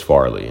of Chris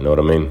Farley. You know what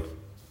I mean?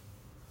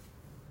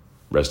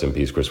 Rest in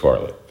peace, Chris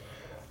Farley.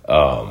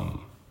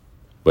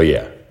 But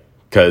yeah,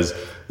 because,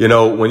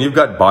 when you've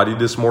got body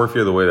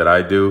dysmorphia the way that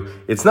I do,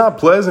 it's not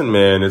pleasant,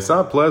 man. It's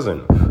not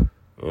pleasant.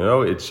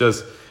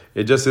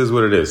 It just is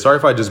what it is. Sorry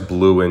if I just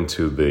blew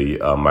into the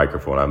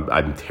microphone.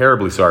 I'm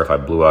terribly sorry if I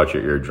blew out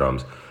your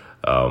eardrums.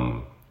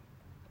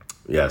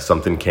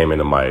 Something came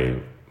into my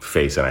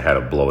face and I had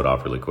to blow it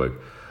off really quick.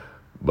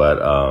 But,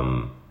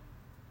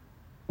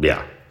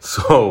 yeah.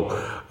 So,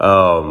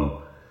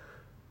 oh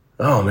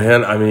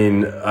man, I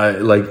mean,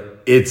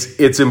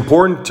 it's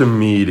important to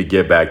me to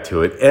get back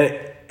to it.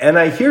 And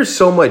I hear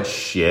so much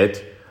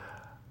shit.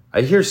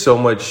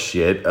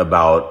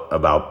 About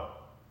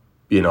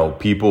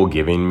people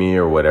giving me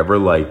or whatever,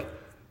 oh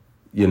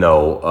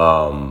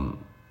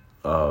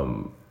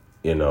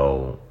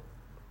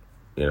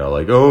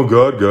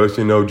God, Gus,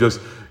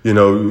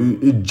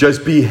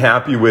 just be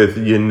happy with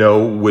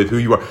who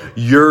you are.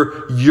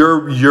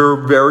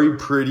 You're very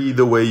pretty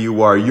the way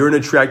you are. You're an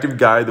attractive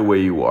guy the way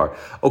you are.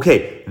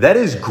 Okay, that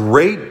is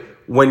great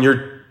when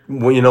your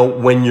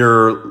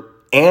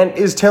aunt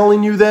is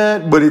telling you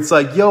that, but it's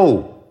like,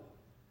 yo,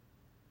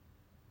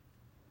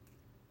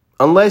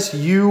 unless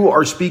you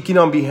are speaking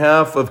on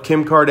behalf of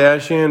Kim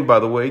Kardashian, by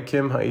the way,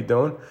 Kim, how you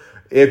doing?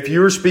 If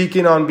you're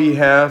speaking on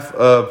behalf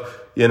of,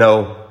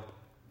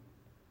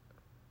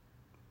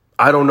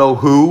 I don't know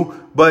who,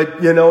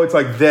 but, it's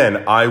like,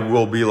 then I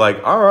will be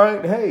like, all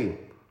right, hey,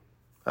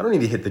 I don't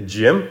need to hit the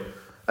gym.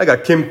 I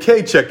got Kim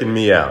K checking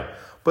me out.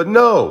 But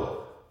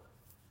no,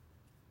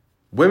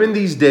 women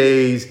these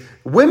days,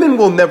 women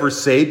will never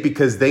say it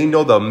because they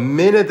know the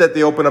minute that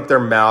they open up their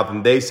mouth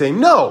and they say,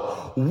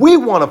 no, we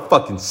want a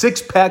fucking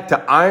six-pack to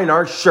iron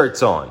our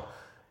shirts on.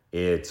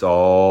 it's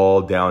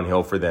all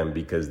downhill for them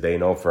because they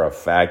know for a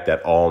fact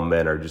that all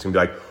men are just going to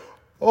be like,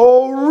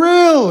 oh,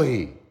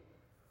 really?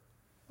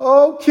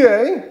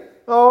 Okay.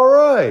 All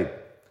right.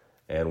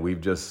 And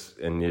we've just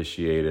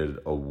initiated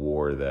a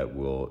war that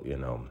will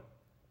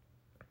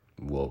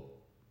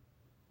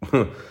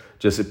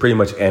just pretty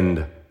much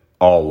end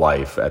all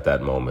life at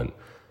that moment.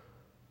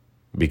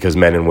 Because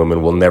men and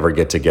women will never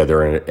get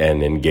together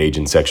and engage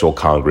in sexual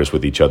congress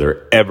with each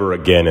other ever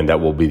again. And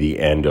that will be the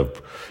end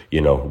of,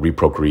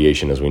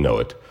 reprocreation as we know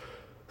it.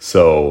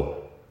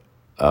 So,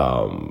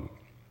 no,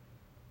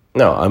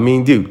 I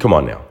mean, dude, come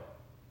on now.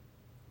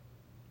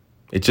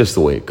 It's just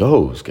the way it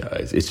goes,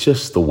 guys. It's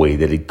just the way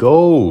that it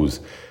goes.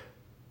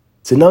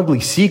 It's an ugly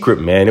secret,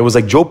 man. It was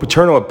like Joe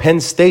Paterno at Penn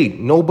State.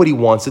 Nobody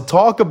wants to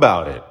talk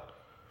about it.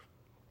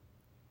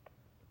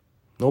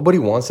 Nobody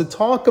wants to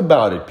talk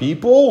about it,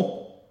 people.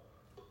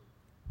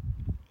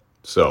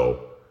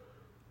 So,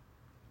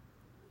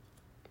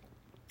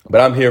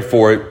 but I'm here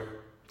for it.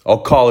 I'll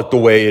call it the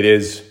way it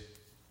is.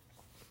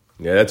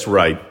 Yeah, that's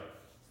right.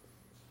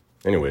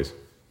 Anyways.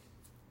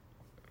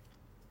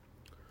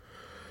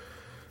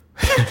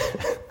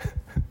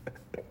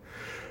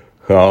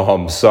 Oh,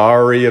 I'm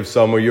sorry if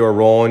some of you are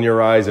rolling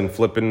your eyes and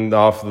flipping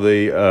off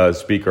the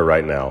speaker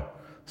right now.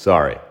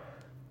 Sorry.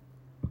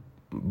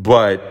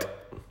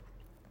 But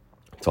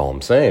that's all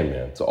I'm saying,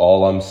 man. That's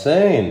all I'm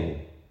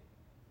saying.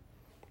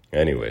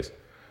 Anyways,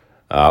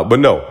 but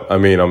no, I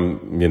mean,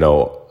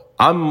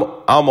 I'm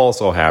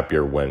also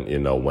happier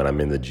when I'm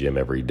in the gym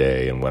every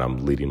day and when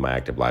I'm leading my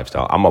active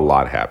lifestyle. I'm a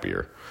lot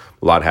happier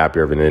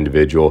of an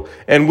individual,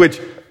 and which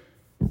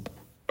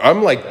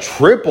I'm like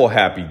triple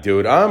happy,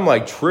 dude. I'm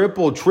like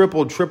triple,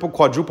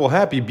 quadruple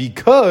happy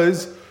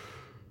because,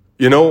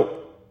 your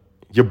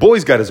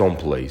boy's got his own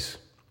place.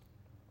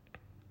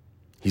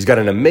 He's got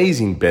an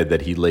amazing bed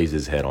that he lays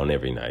his head on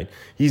every night.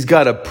 He's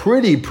got a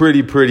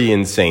pretty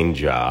insane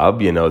job,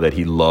 that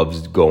he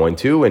loves going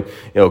to. And,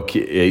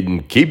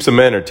 it keeps him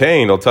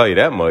entertained, I'll tell you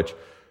that much.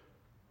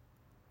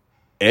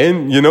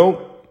 And,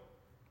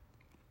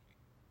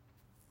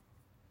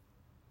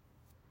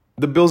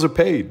 the bills are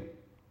paid.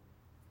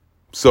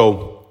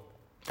 So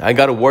I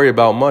got to worry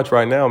about much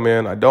right now,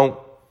 man. I don't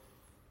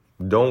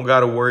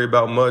got to worry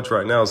about much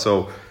right now.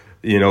 So,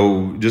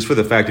 just for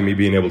the fact of me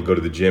being able to go to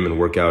the gym and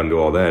work out and do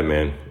all that,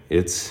 man,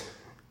 it's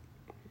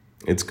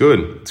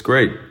good. It's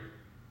great.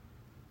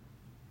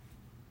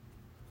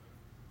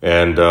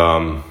 And,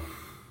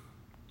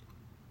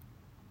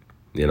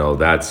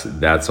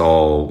 that's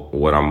all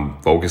what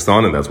I'm focused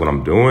on, and that's what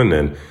I'm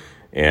doing.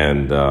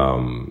 And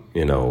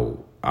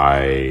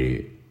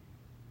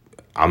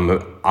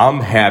I'm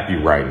happy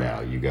right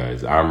now, you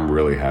guys. I'm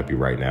really happy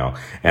right now.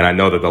 And I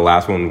know that the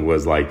last one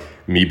was like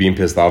me being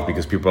pissed off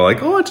because people are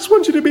like, oh, I just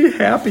want you to be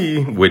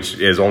happy, which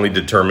is only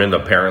determined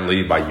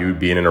apparently by you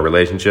being in a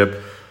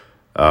relationship.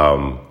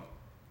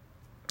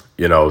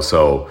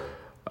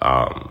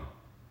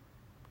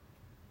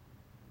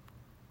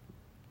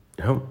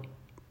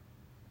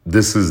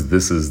 This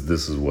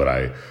is what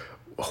I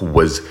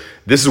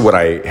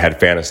had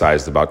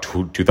fantasized about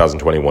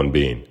 2021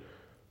 being.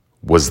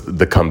 Was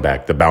the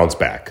comeback, the bounce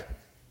back.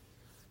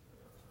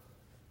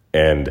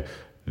 And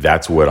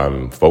that's what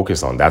I'm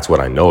focused on. That's what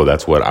I know.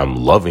 That's what I'm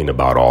loving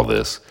about all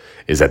this,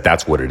 is that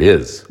that's what it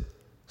is.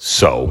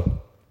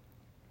 So,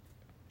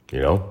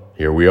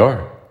 here we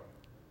are.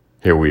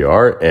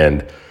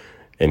 And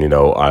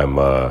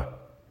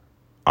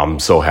I'm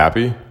so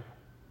happy.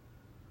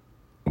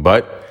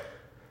 But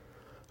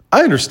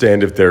I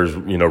understand if there's,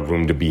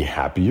 room to be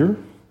happier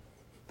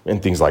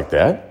and things like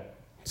that.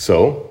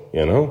 So,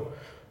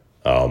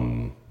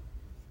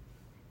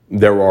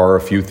 there are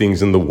a few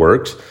things in the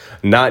works,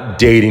 not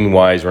dating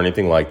wise or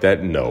anything like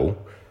that. No,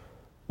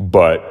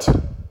 but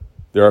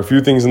there are a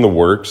few things in the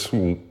works,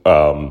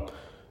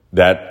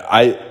 that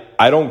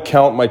I don't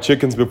count my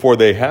chickens before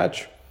they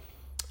hatch.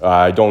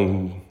 I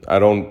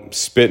don't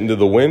spit into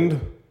the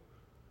wind.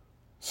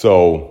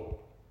 So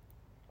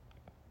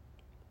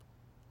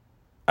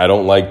I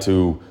don't like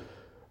to,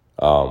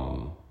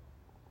 run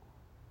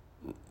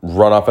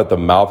off at the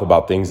mouth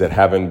about things that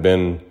haven't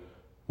been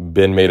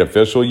made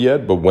official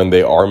yet, but when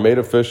they are made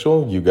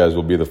official, you guys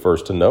will be the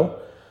first to know.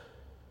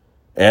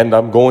 And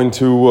I'm going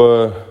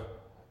to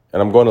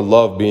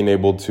love being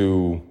able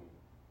to,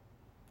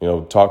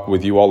 talk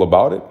with you all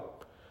about it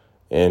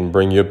and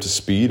bring you up to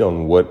speed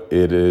on what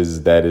it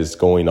is that is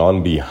going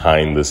on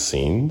behind the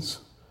scenes,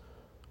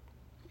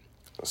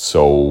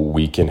 so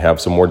we can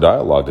have some more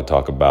dialogue to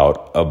talk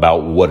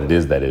about what it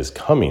is that is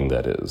coming,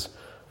 that is.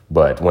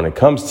 But when it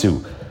comes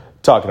to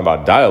talking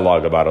about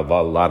dialogue about a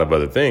lot of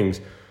other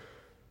things,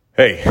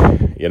 hey,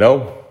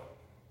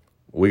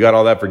 we got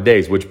all that for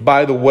days, which,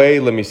 by the way,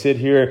 let me sit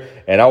here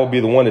and I will be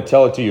the one to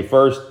tell it to you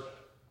first.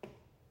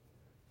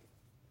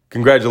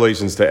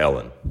 Congratulations to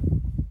Ellen.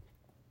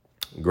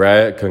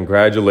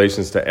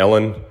 Congratulations to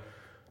Ellen,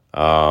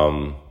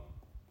 my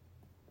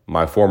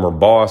former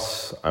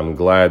boss. I'm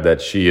glad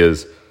that she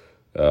is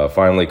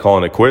finally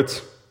calling it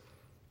quits.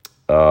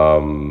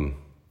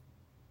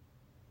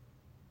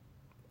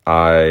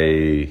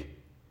 I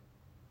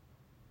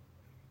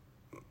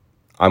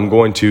I'm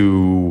going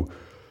to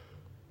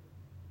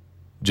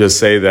just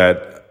say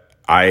that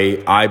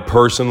I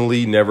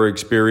personally never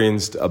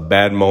experienced a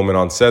bad moment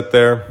on set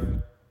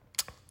there.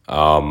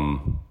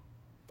 I'm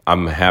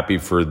happy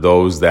for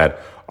those that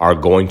are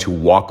going to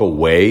walk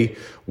away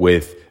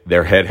with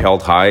their head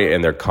held high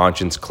and their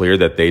conscience clear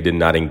that they did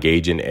not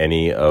engage in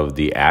any of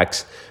the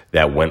acts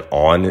that went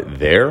on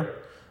there.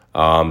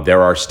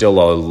 There are still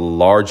a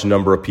large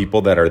number of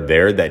people that are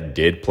there that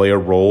did play a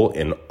role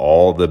in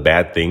all the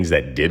bad things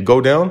that did go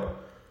down.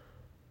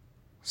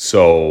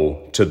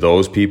 So to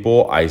those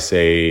people, I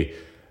say,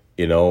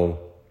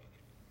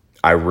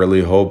 I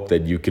really hope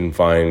that you can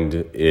find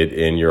it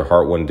in your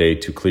heart one day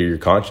to clear your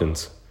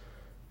conscience,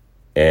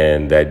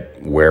 and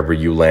that wherever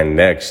you land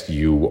next,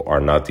 you are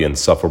not the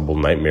insufferable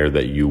nightmare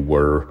that you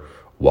were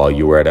while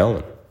you were at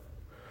Ellen.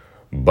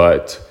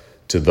 But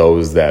to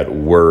those that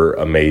were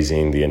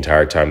amazing the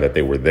entire time that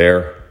they were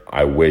there,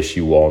 I wish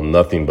you all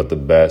nothing but the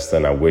best,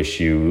 and I wish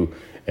you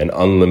an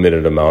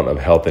unlimited amount of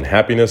health and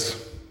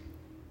happiness.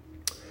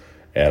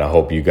 And I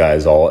hope you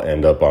guys all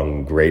end up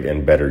on great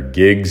and better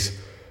gigs.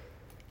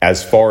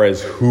 As far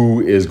as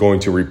who is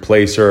going to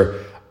replace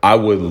her, I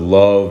would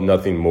love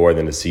nothing more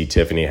than to see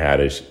Tiffany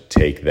Haddish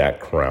take that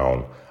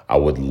crown. I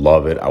would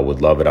love it. I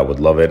would love it. I would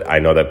love it. I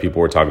know that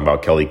people were talking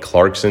about Kelly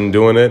Clarkson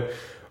doing it,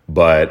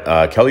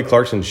 but Kelly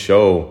Clarkson's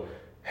show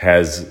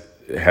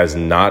has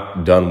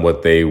not done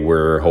what they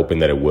were hoping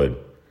that it would.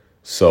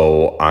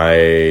 So I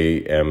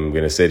am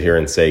going to sit here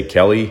and say,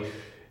 Kelly,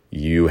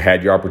 you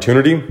had your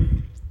opportunity,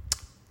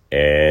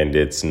 and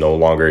it's no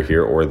longer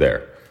here or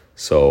there.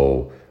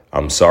 So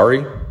I'm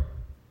sorry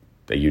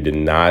that you did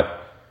not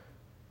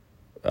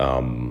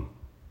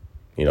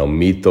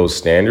meet those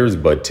standards.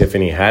 But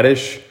Tiffany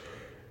Haddish,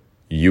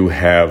 you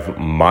have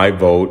my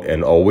vote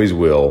and always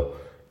will.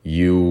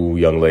 You,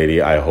 young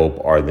lady, I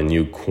hope are the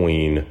new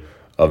queen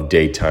of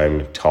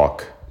daytime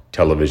talk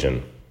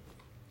television.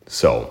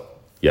 So,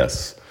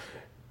 yes.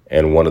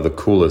 And one of the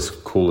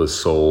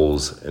coolest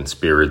souls and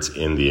spirits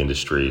in the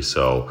industry.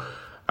 So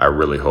I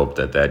really hope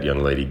that young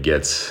lady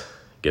gets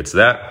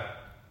that.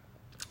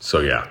 So,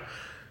 yeah.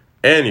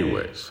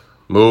 Anyways,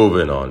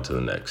 moving on to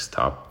the next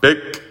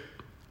topic,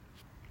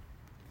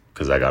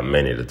 because I got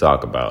many to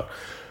talk about.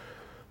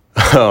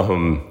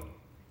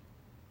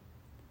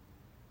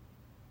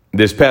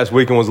 This past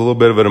weekend was a little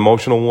bit of an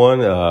emotional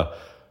one.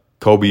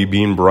 Kobe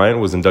Bean Bryant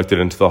was inducted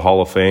into the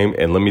Hall of Fame.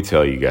 And let me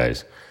tell you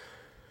guys,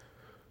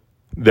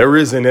 there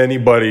isn't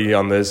anybody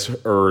on this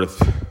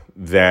earth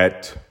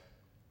that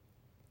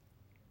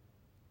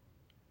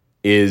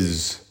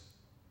is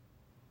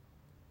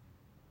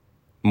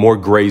more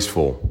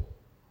graceful,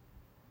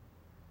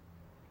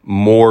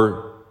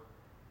 more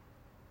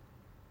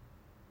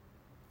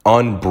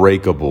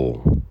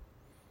unbreakable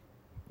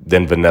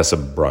than Vanessa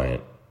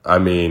Bryant. I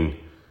mean,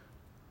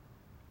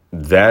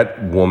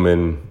 that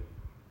woman,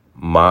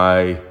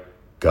 my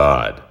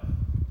God.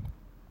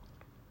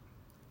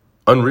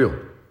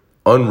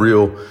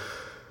 Unreal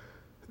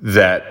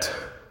that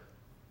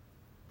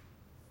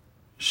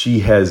she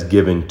has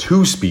given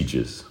 2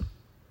 speeches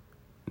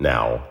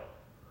now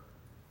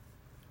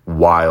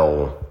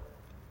while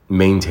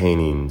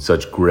maintaining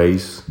such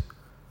grace,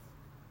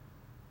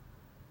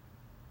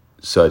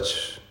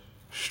 such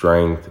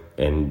strength,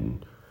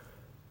 and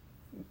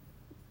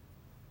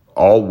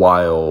all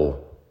while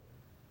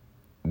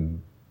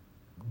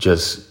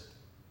just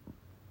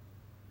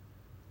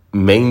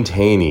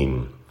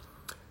maintaining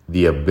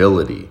the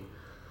ability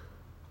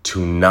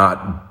to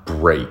not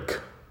break,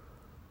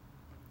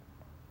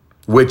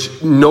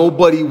 which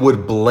nobody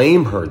would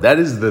blame her. That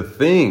is the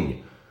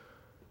thing.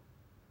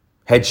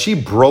 Had she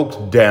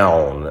broke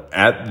down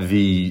at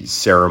the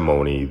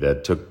ceremony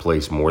that took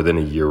place more than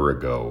a year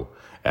ago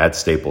at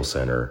Staples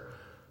Center,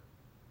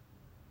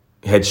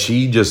 had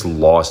she just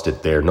lost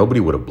it there, nobody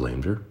would have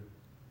blamed her.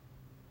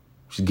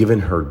 She's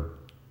given her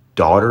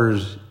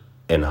daughter's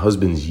and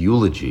husband's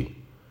eulogy.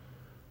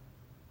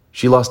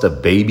 She lost a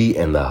baby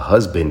and the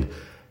husband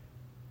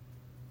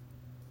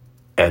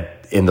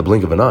in the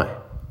blink of an eye.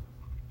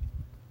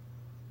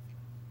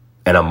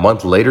 And a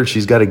month later,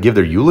 she's got to give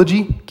their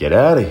eulogy? Get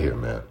out of here,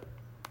 man.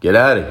 Get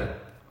out of here.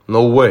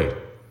 No way.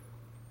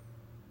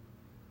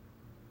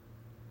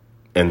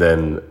 And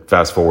then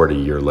fast forward a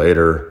year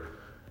later,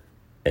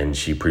 and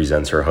she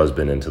presents her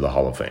husband into the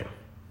Hall of Fame.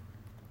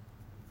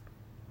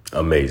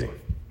 Amazing.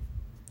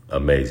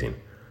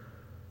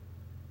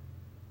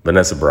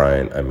 Vanessa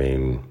Bryant, I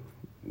mean,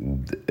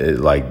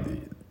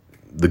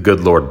 the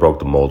good Lord broke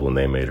the mold when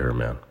they made her,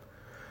 man.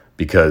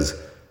 Because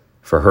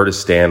for her to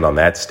stand on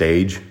that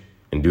stage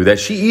and do that,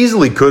 she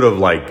easily could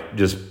have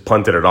just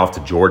punted it off to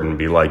Jordan and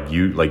be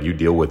you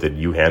deal with it,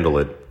 you handle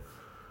it.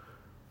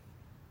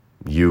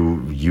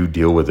 You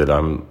deal with it.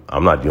 I'm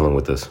not dealing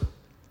with this.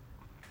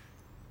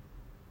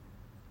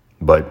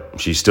 But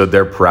she stood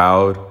there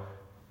proud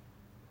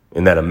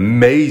in that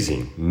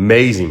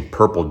amazing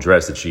purple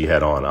dress that she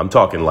had on. I'm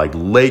talking like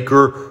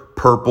Laker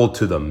purple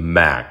to the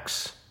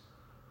max.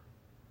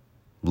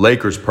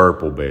 Lakers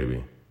purple,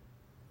 baby.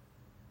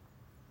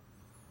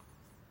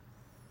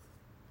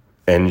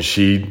 And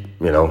she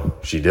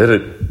did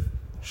it.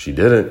 She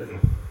did it.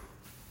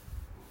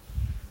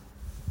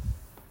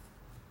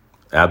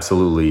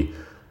 Absolutely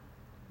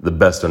the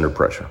best under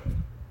pressure.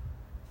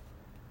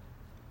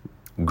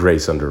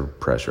 Grace under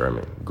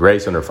pressure,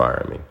 Grace under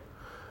fire,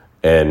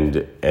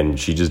 And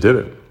she just did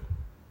it.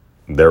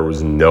 There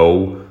was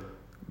no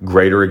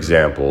greater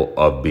example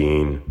of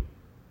being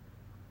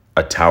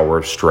a tower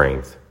of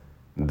strength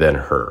than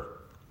her.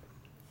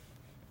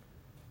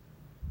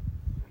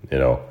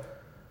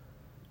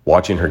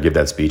 Watching her give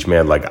that speech,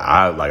 man,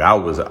 I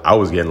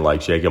was getting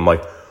like shaky. I'm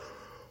like,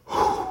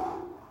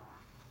 oh,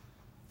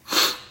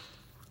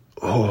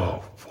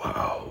 wow.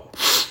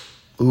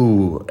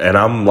 Ooh. And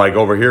I'm like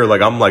over here,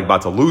 like I'm like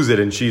about to lose it.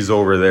 And she's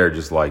over there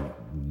just like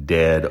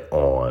dead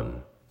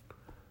on.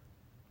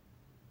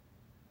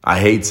 I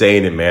hate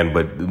saying it, man,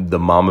 but the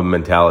mama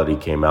mentality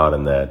came out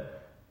in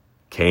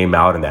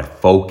that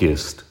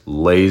focused,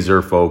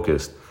 laser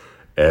focused.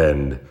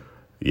 And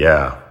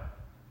yeah,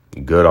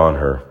 good on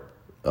her.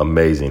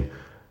 Amazing.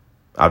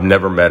 I've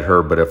never met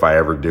her, but if I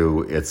ever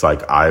do, it's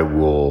like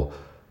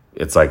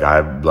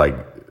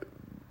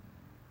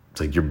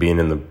you're being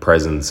in the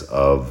presence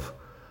of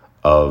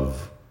an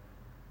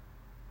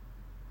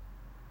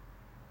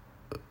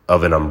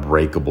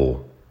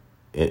unbreakable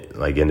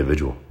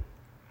individual.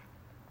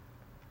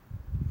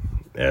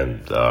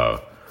 And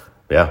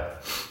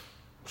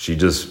she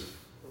just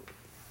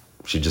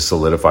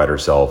solidified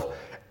herself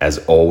as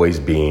always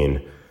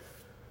being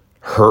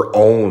her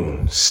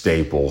own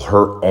staple,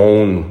 her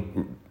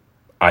own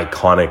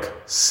iconic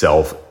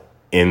self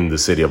in the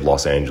city of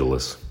Los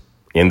Angeles,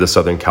 in the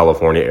Southern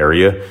California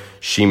area.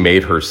 She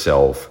made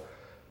herself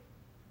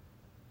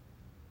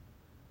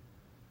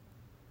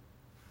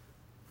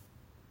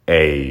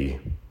a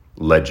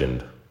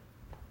legend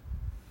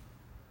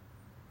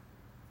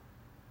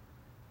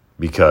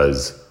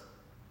because,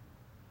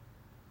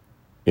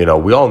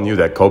 we all knew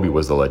that Kobe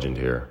was the legend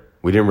here.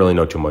 We didn't really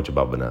know too much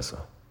about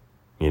Vanessa.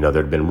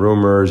 There'd been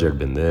rumors, there'd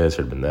been this,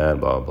 there'd been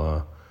that, blah,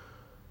 blah.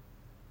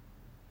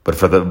 But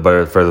for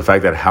the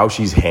fact that how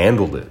she's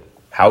handled it,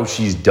 how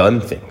she's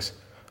done things,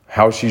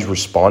 how she's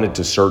responded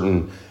to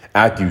certain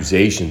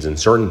accusations and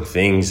certain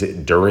things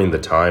during the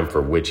time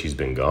for which he's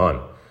been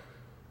gone,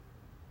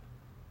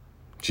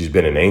 she's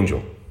been an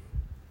angel.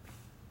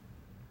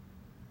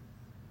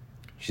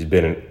 She's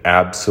been an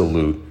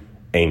absolute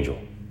angel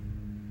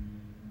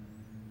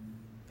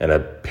and a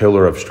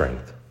pillar of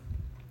strength.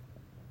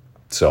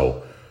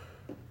 So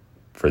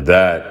for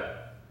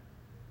that,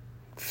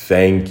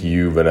 thank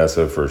you,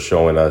 Vanessa, for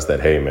showing us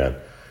that, hey, man,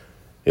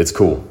 it's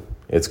cool.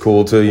 It's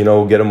cool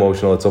to, get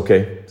emotional. It's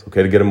okay. It's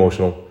okay to get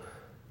emotional.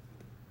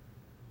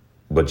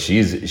 But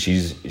she's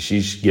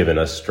given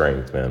us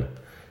strength, man.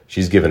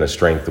 She's given us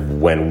strength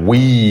when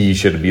we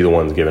should be the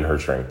ones giving her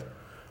strength.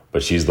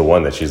 But she's the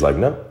one that she's like,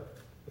 no,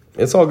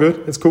 it's all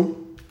good. It's cool.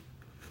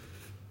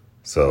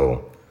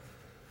 So,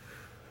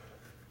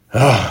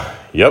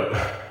 yep.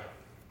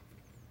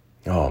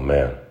 Oh,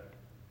 man.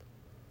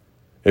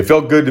 It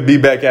felt good to be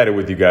back at it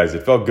with you guys.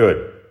 It felt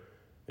good.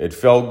 It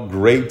felt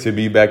great to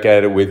be back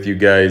at it with you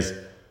guys.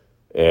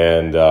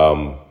 And,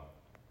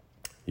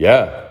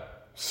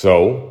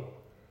 so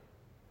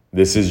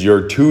this is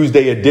your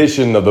Tuesday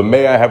edition of the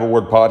May I Have a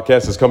Word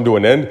podcast has come to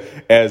an end.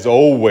 As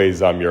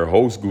always, I'm your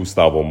host,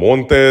 Gustavo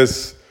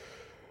Montes.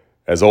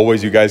 As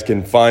always, you guys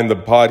can find the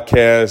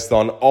podcast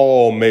on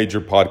all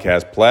major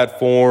podcast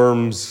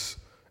platforms,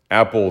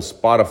 Apple,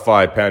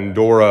 Spotify,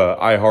 Pandora,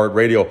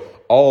 iHeartRadio,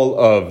 all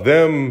of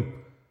them.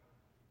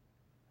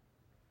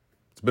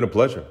 It's been a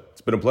pleasure.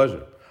 It's been a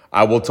pleasure.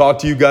 I will talk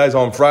to you guys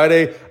on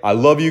Friday. I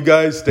love you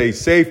guys. Stay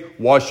safe.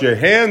 Wash your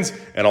hands.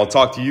 And I'll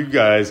talk to you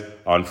guys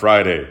on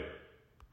Friday.